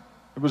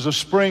 It was a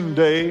spring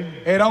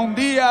day, Era un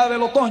día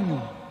del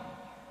otoño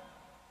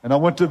and I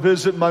went to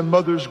visit my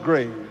mother's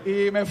grave.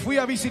 y me fui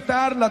a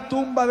visitar la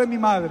tumba de mi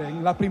madre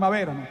en la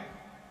primavera.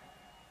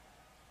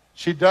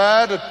 She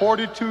died at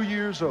 42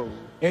 years old.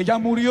 Ella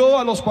murió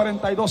a los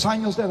 42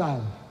 años de edad.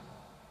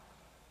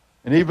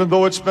 And even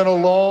though it's been a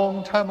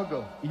long time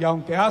ago, Y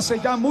aunque hace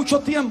ya mucho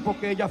tiempo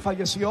que ella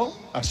falleció,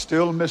 I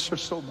still miss her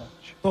so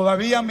much.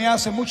 todavía me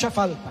hace mucha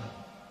falta.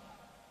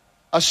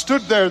 I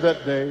stood there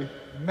that day,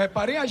 Me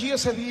paré allí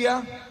ese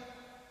día,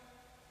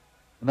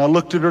 and I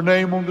looked at her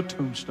name on the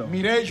tombstone.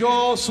 miré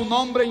yo su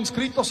nombre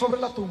inscrito sobre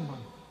la tumba.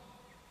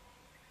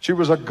 She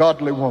was a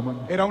godly woman.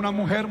 Era una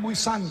mujer muy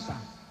santa.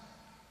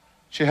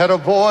 She had a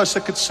voice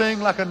that could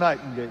sing like a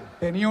nightingale.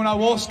 Tenía una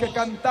voz que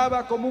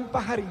cantaba como un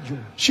pajarillo.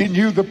 She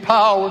knew the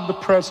power and the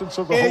presence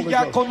of the Holy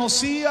Ella Ghost.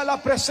 conocía la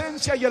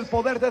presencia y el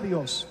poder de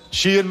Dios.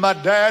 She and my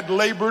dad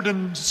labored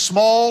in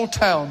small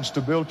towns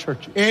to build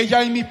churches.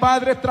 Ella y mi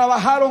padre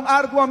trabajaron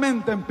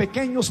arduamente en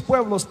pequeños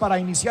pueblos para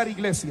iniciar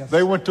iglesias.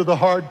 They went to the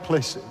hard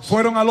places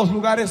Fueron a los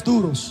lugares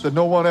duros, that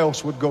no one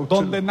else would go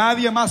donde to.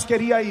 nadie más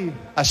quería ir.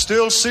 I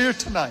still see her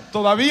tonight,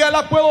 Todavía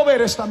la puedo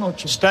ver esta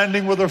noche,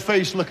 standing with her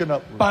face looking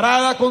upward.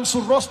 parada con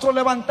su rostro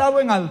levantado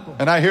en alto.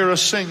 And I hear her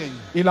singing,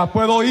 Y la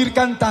puedo oír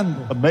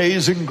cantando.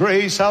 Amazing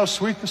grace, how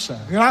sweet the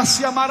sound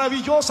Gracia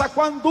maravillosa,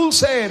 cuán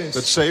dulce that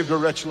eres, saved a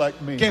wretch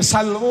like me. que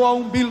salvó a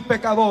un vil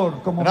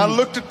pecador como And I mí.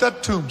 looked at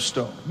that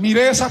tombstone,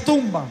 Miré esa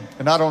tumba.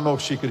 and I don't know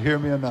if she could hear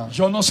me or not,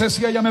 Yo no sé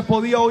si ella me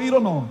podía oír o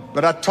no,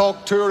 but I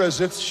talked to her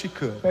as if she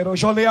could. pero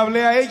yo le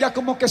hablé a ella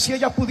como que si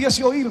ella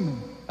pudiese oírme.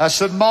 I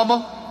said,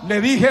 Mama, Le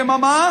dije,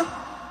 mamá,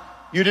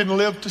 you didn't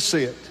live to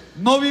see it.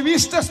 no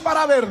viviste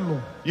para verlo.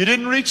 You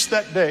didn't reach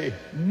that day.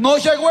 No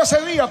llegó ese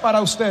día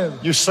para usted.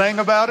 You sang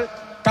about it.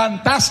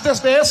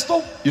 ¿Cantaste de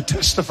esto? You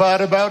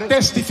testified about it.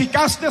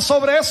 ¿Testificaste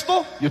sobre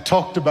esto? You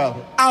talked about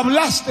it.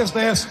 ¿Hablaste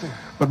de esto?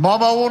 But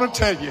Mama, I want to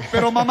tell you,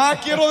 Pero mamá,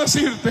 quiero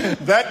decirte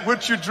that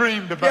which you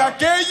dreamed que about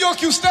aquello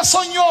que usted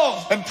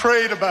soñó and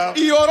prayed about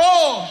y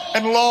oró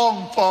and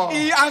longed for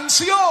y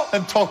ansió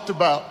and talked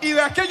about, y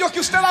de aquello que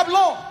usted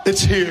habló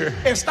it's here.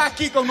 está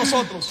aquí con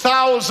nosotros.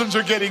 Thousands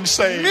are getting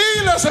saved.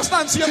 Miles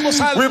están siendo We're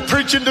salvos.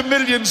 preaching to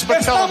millions by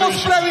Estamos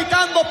television.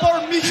 predicando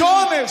por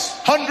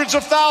millones. Hundreds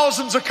of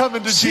thousands are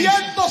coming to Jesus.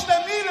 Cientos de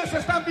miles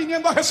están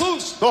viniendo a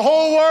Jesús. The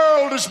whole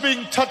world is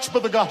being touched by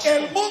the gospel.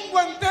 El mundo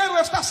entero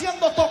está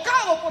siendo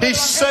tocado por el He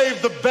evangelio.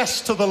 saved the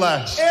best to the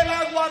last. Él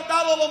ha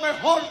guardado lo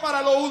mejor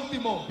para lo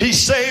último. He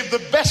saved the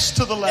best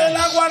to the Él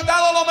ha last.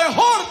 guardado lo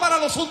mejor para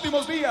los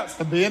últimos días.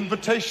 And the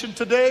invitation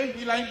today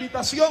Y la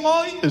invitación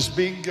hoy is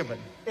being given.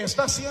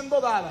 está siendo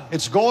dada.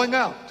 It's going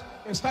out.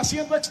 está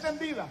siendo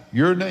extendida.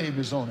 Your name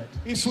is on it.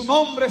 Y su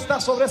nombre está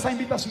sobre esa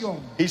invitación.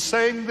 He's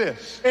saying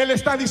this. Él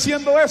está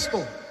diciendo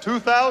esto.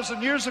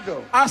 2,000 years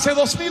ago, Hace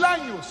 2000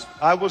 años,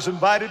 I was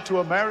invited to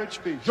a marriage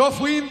feast. yo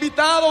fui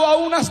invitado a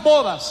unas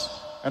bodas.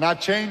 And I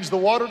changed the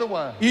water to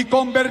wine. Y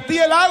convertí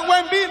el agua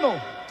en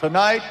vino.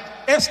 Tonight,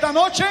 esta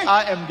noche,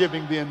 I am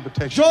giving the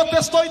invitation. yo te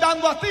estoy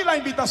dando a ti la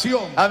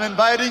invitación. I'm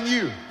inviting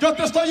you Yo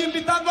te estoy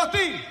invitando a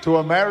ti to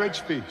a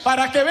marriage feast.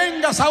 para que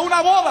vengas a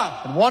una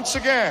boda. And once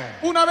again,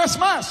 Una vez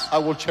más, I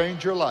will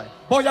change your life,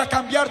 voy a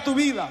cambiar tu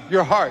vida,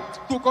 your heart,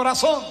 tu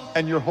corazón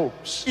and your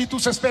hopes. y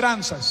tus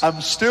esperanzas. I'm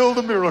still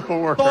the miracle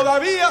worker.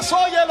 Todavía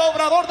soy el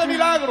obrador de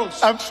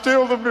milagros. I'm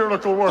still the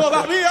miracle worker.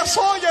 Todavía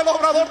soy el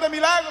obrador de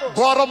milagros.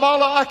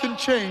 Guatemala, I can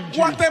change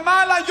you.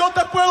 Guatemala, yo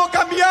te puedo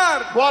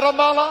cambiar.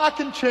 Guatemala, I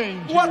can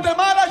change you.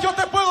 Guatemala, yo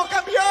te puedo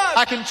cambiar.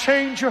 I can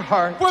change your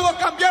heart. Puedo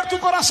cambiar tu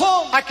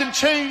corazón. I can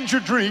change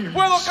your dreams.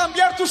 Puedo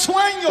cambiar tus The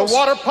sueños.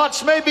 water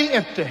pots may be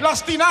empty,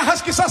 Las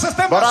tinajas quizás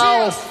estén but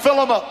I'll vacías, fill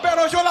them up.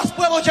 pero yo las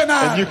puedo And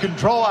llenar. you can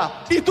draw out,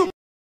 Y tú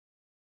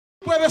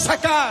puedes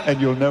sacar. and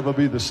you'll never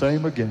be the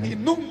same Y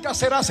again. nunca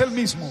serás el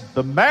mismo.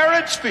 The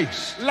marriage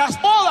feast, Las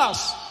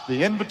bodas,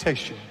 the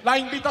invitation, la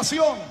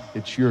invitación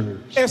it's yours.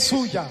 es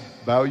suya.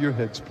 Bow your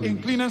heads, please.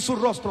 Inclinen su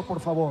rostro, por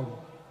favor.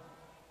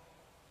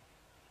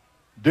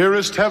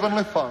 Dearest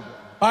Heavenly Father,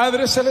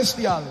 Padre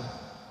Celestial,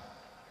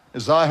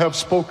 as I have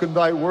spoken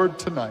thy word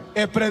tonight,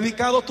 he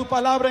predicado tu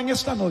palabra en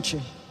esta noche.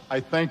 I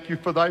thank you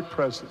for thy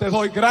presence Te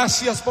doy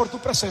gracias por tu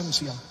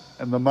presencia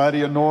and the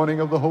mighty anointing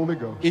of the Holy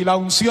Ghost. y la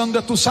unción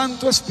de tu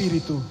Santo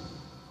Espíritu.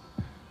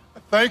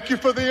 Thank you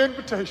for the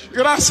invitation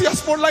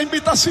Gracias por la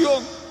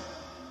invitación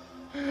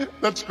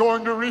that's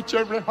going to reach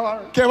every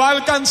heart. que va a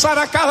alcanzar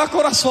a cada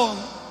corazón.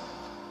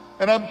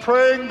 And I'm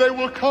praying they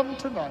will come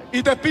tonight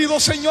Y te pido,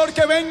 Señor,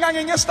 que vengan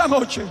en esta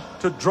noche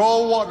to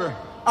draw water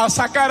a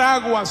sacar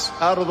aguas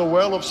out of the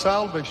well of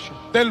salvation.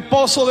 del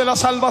pozo de la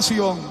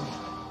salvación.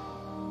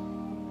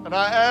 And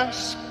I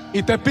ask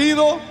Y te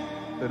pido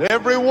that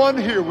everyone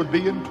here would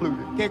be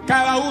included. que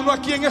cada uno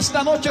aquí en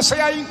esta noche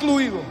sea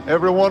incluido.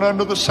 Everyone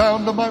under the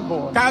sound of my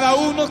voice Cada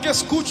uno que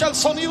escucha el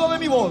sonido de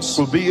mi voz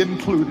will be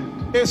included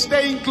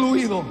esté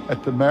incluido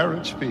at the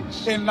marriage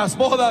feast. en las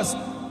bodas,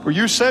 For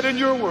you said in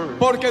your word,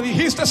 porque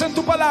dijiste en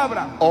tu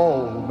palabra,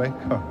 all may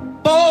come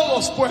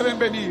todos pueden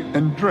venir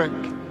and drink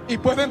y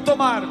pueden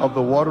tomar of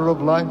the water of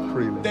life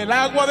freely. del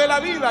agua de la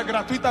vida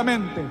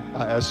gratuitamente.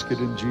 I ask it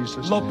in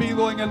Jesus' Lo name.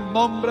 pido en el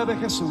nombre de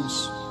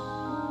Jesús.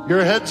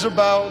 Your heads are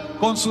bowed,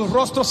 Con sus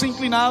rostros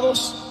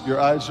inclinados, your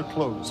eyes are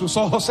closed. sus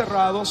ojos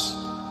cerrados.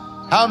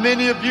 How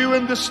many of you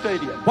in this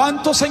stadium?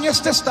 ¿Cuántos en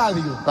este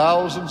estadio?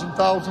 Thousands and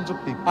thousands of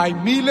people. Hay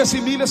miles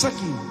y miles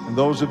aquí. And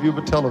those of you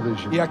with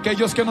television. Y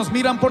aquellos que nos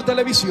miran por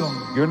televisión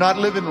You're not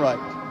living right.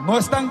 no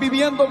están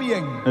viviendo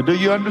bien. Now, do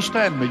you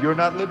understand me? You're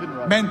not living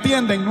right. ¿Me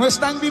entienden? No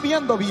están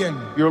viviendo bien.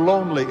 You're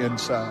lonely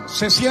inside.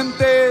 Se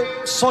siente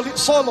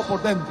solo por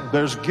dentro.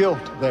 There's guilt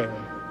there.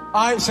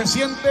 Se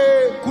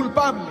siente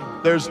culpable.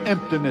 There's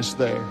emptiness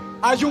there.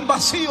 Hay un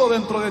vacío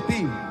dentro de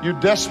ti. You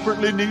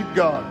desperately need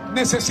God.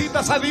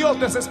 Necesitas a Dios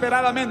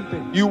desesperadamente.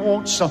 You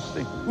want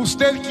something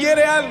Usted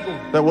quiere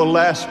algo that will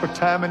last for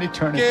time and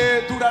eternity.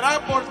 que durará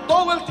por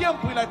todo el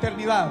tiempo y la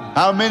eternidad.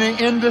 How many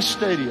in this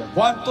stadium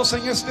 ¿Cuántos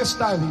en este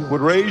estadio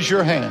would raise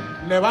your hand?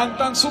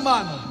 levantan su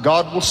mano?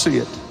 God will see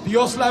it.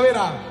 Dios la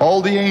verá.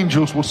 All the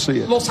angels will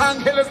see it. Los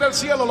ángeles del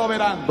cielo lo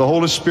verán. The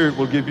Holy Spirit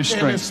will give you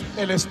strength.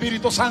 El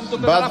Espíritu Santo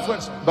te dará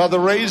fuerza. By the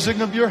raising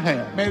of your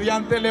hand,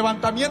 Mediante el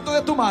levantamiento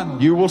de tu mano,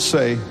 you will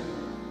say,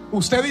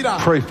 usted dirá,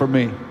 pray for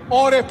me.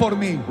 ore por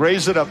mí.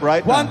 Raise it up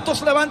right now.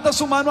 ¿Cuántos levantan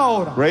su mano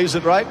ahora? Raise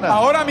it right now.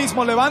 Ahora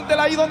mismo,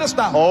 levántela ahí donde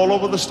está. All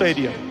over the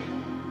stadium.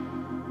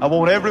 I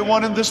want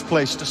everyone in this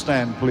place to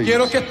stand, please.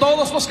 Quiero que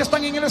todos los que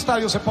están en el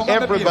estadio se pongan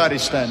de Everybody pie.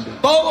 standing.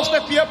 Todos de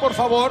pie, por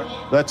favor.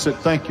 That's it.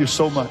 Thank you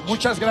so much.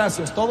 Muchas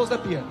gracias. Todos de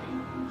pie.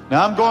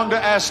 Now I'm going to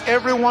ask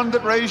everyone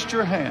that raised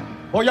your hand,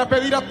 Voy a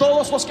pedir a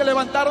todos los que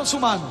levantaron su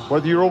mano,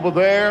 whether you're over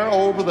there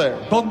or over there,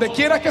 donde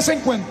quiera que se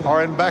encuentren,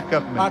 or in back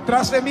of me,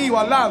 atrás de mí o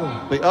al lado,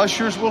 the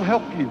ushers will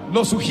help you.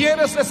 los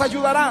sugieres les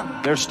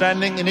ayudarán. They're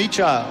standing in each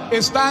aisle.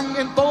 Están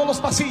en todos los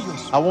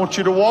pasillos. I want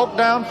you to walk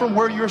down from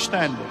where you're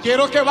standing.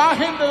 Quiero que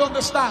bajen de donde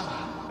están.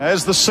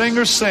 As the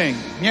singers sing,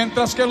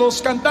 Mientras que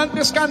los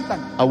cantantes cantan,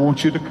 I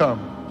want you to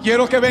come.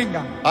 quiero que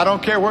vengan. I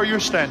don't care where you're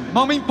standing.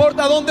 No me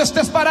importa dónde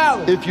estés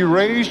parado. If you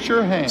raised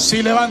your hand,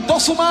 Si levantó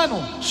su mano,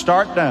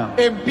 start down,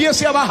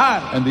 empiece a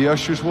bajar. and the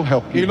ushers will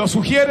help Y you. los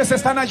sugieres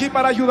están allí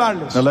para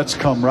ayudarles. Now let's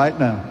come right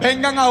now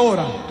Vengan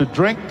ahora to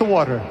drink the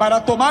water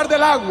para tomar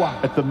del agua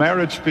at the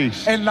marriage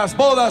feast en las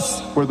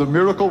bodas where the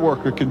miracle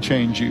worker can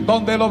change you.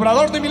 donde el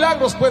obrador de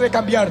milagros puede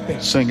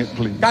cambiarte. Sing it,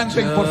 please.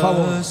 Canten, por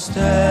favor. Just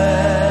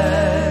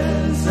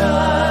as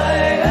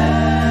I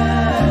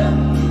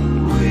am,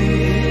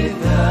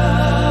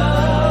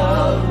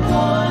 without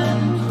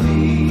one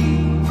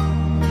plea,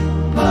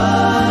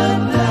 but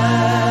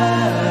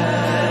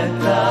that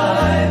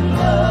thy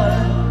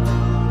blood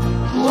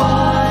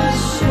was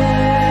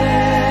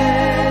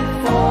shed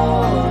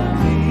for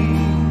me,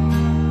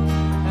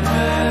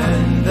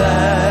 and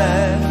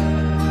that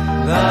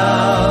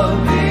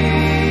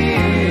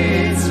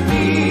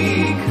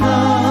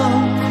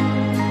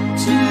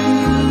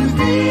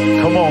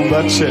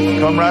That's it.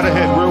 Come right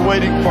ahead. We're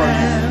waiting for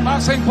you.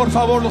 Pasen, por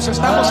favor, los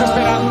estamos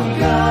esperando.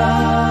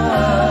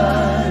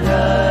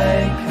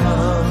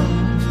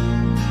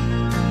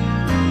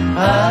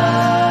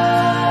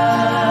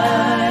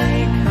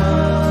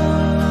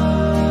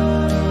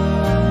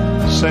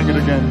 Sing it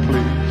again,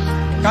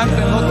 please.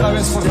 Canten otra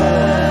vez, por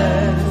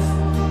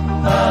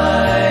favor.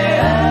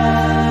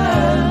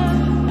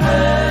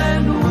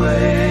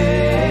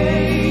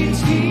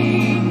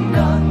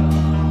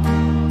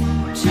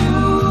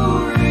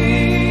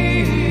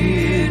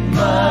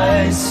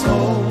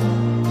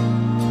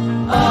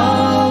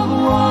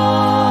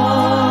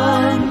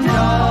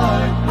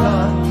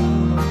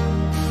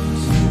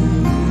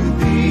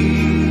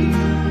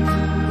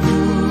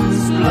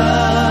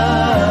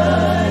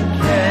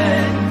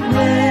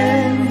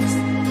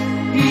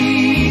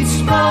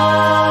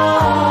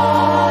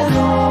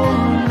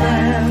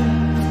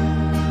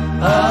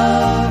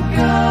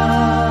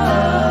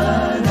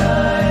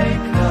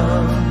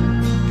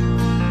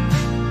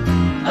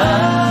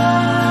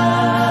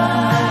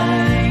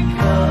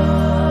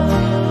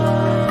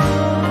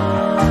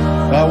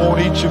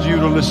 Each of you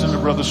to listen to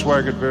Brother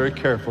Swaggart very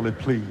carefully,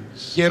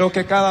 please. Quiero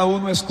que cada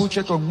uno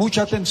escuche con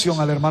mucha atención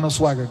al hermano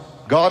Swaggart.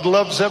 God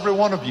loves every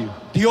one of you.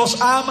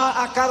 Dios ama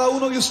a cada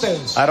uno de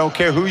ustedes. I don't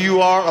care who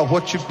you are or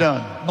what you've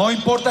done. No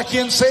importa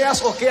quién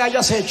seas o qué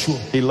hayas hecho.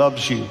 He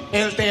loves you.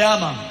 Él te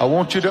ama. I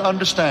want you to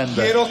understand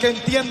that. Quiero que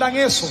entiendan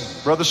eso.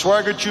 Brother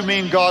Swaggart, you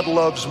mean God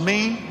loves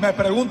me? Me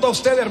pregunta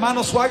usted,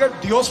 hermano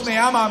Swaggart, ¿Dios me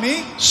ama a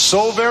mí?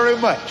 So very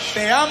much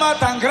Te ama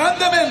tan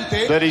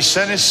grandemente that He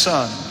sent His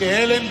Son que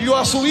Él envió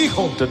a su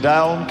Hijo to die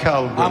on a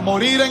Calvary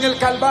morir en el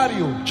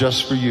Calvario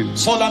just for you.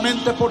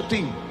 solamente por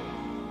ti.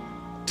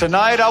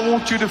 Tonight I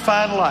want you to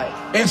find life,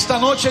 Esta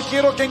noche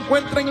quiero que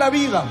encuentren la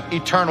vida,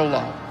 eternal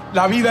life,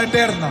 la vida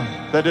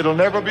eterna, that it'll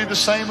never be the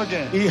same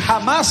again. y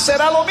jamás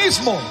será lo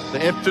mismo. The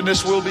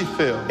emptiness will be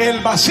filled. El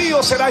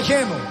vacío será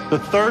lleno, The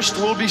thirst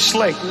will be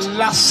slaked.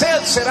 la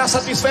sed será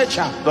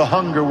satisfecha, The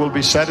hunger will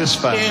be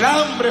satisfied. el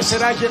hambre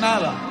será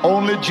llenada.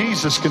 Only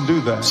Jesus can do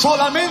that.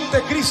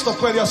 Solamente Cristo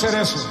puede hacer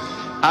eso.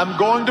 I'm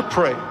going to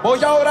pray Voy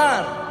a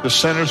orar the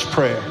sinner's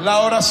prayer. la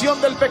oración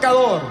del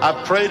pecador.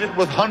 I've prayed it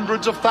with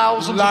hundreds of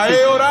thousands La of he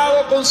people.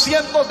 orado con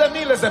cientos de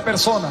miles de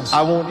personas.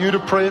 I want you to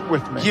pray it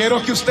with me.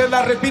 Quiero que usted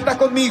la repita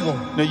conmigo.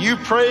 Now, you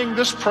praying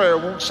this prayer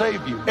won't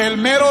save you. El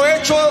mero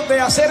hecho de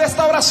hacer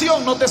esta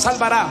oración no te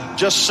salvará.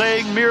 Just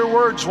saying mere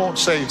words won't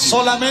save you.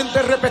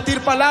 Solamente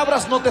repetir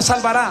palabras no te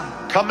salvará.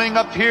 Coming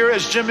up here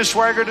as Jimmy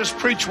Swaggart has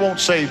preached won't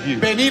save you.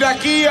 Venir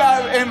aquí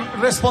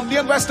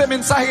respondiendo a este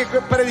mensaje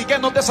que prediqué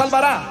no te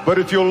salvará. But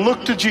if you'll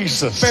look to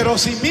Jesus, Pero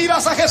si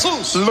miras a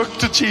Jesús, look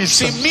to si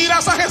Jesus,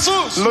 miras a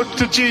Jesús, look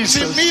to si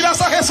Jesus,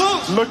 miras a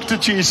Jesús, look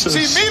to si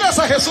Jesus. miras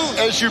a Jesús,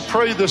 As you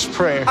pray this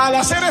prayer, al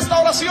hacer esta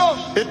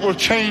oración, it will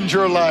change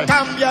your life.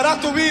 cambiará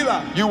tu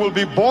vida. You will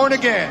be born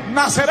again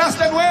Nacerás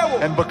de nuevo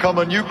and become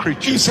a new y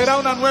creature será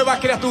una nueva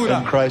in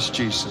criatura Christ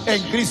Jesus.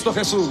 en Cristo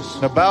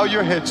Jesús. Now bow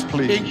your heads,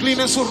 please,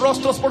 Inclinen sus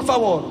rostros, por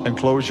favor, and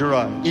close your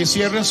eyes. y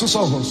cierren sus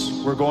ojos.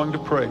 We're going to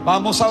pray.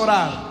 Vamos a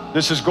orar.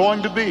 This is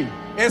going to be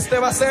Este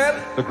va a ser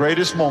the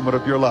greatest moment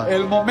of your life.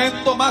 el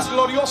momento más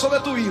glorioso de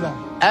tu vida.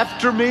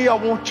 After me, I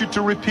want you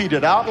to repeat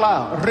it out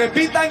loud.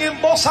 Repitan en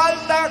voz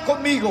alta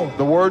conmigo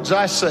The words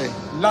I say.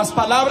 las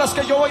palabras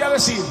que yo voy a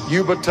decir.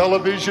 You but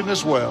television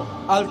as well.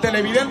 Al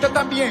televidente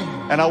también.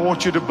 And I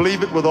want you to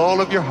believe it with all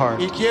of your heart.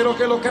 Y quiero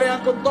que lo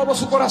crean con todo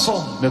su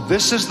corazón. Now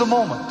this is the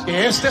moment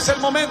Que este es el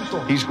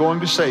momento He's going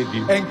to save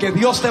you en que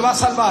Dios te va a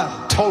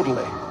salvar.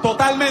 totally,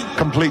 Totalmente.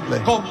 completely.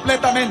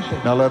 Completamente.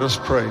 Now let us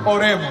pray.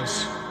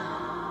 Oremos.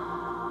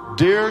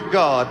 Dear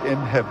God in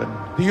heaven,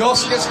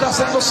 Dios que estás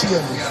en los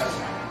cielos,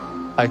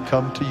 I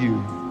come to you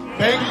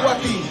vengo a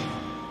ti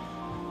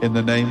in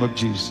the name of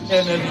Jesus.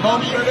 en el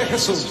nombre de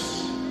Jesús.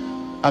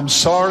 I'm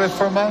sorry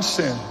for my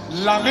sin,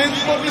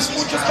 Lamento mis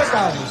muchos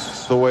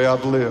pecados the way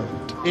I've lived,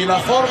 y la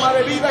forma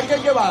de vida que he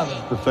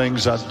llevado, the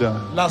things I've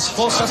done las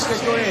cosas que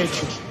yo he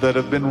hecho that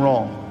have been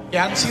wrong. que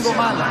han sido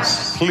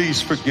malas.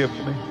 Please forgive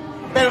me.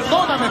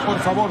 Perdóname, por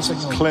favor,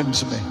 Señor.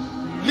 Cleanse me.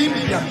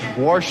 Límpiame.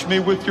 Wash me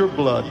with your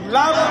blood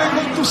Lávame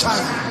con tu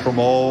sangre from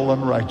all de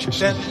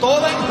unrighteousness.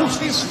 toda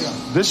injusticia.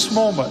 This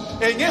moment,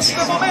 En este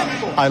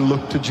momento, I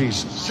look to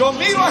Jesus. yo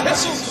miro a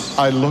Jesús.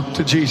 I look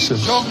to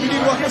Jesus. Yo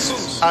miro a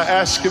Jesús I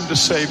ask Him to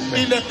save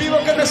y me. le pido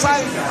que me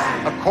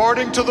salga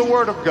According to the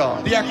Word of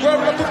God, de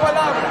acuerdo a tu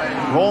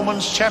palabra.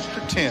 Romans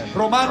chapter 10,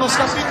 Romanos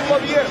capítulo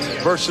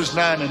 10, verses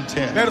 9 and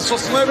 10.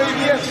 versos 9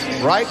 y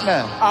 10. Right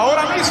now,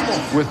 Ahora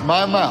mismo, with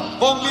my mouth,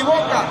 con mi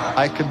boca,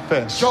 I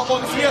confess yo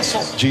confieso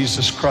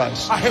Jesus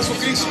Christ. a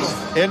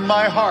Jesucristo. In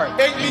my heart,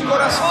 En mi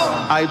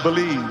corazón, I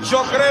believe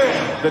yo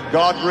creo that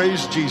God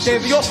raised que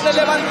Jesus Dios le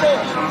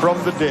levantó from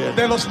the dead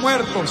de los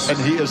muertos and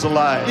He is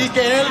alive. y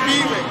que Él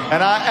vive.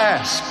 And I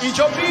ask Y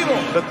yo pido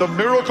that the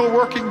miracle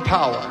working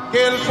power que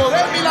el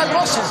poder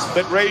milagroso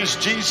that raised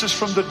Jesus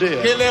from the que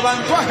dead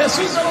levantó a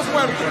Jesús de los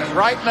muertos,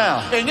 right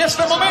now en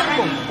este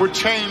momento, would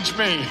change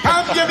me,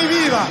 cambie mi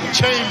vida,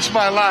 change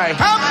my life,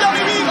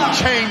 cambie mi vida,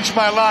 Change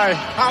my life.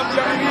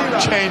 Cambia mi vida.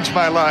 Change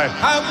my life.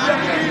 Cambia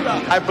mi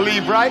vida. I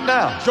believe right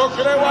now Yo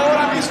creo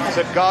ahora mismo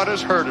that God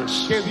has heard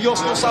us. que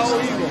Dios nos ha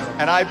oído.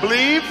 And I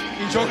believe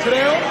Y yo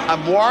creo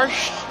I'm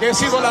washed, que he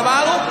sido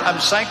lavado, I'm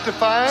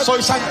sanctified,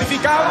 soy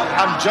santificado,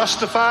 I'm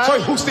justified, soy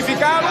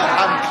justificado,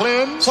 I'm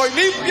cleansed. soy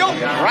limpio.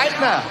 Right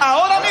now,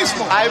 Ahora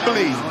mismo I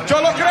believe yo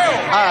lo creo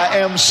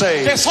I am que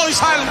saved. soy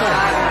salvo.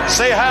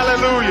 Say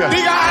hallelujah.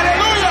 Diga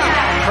aleluya.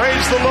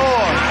 Praise the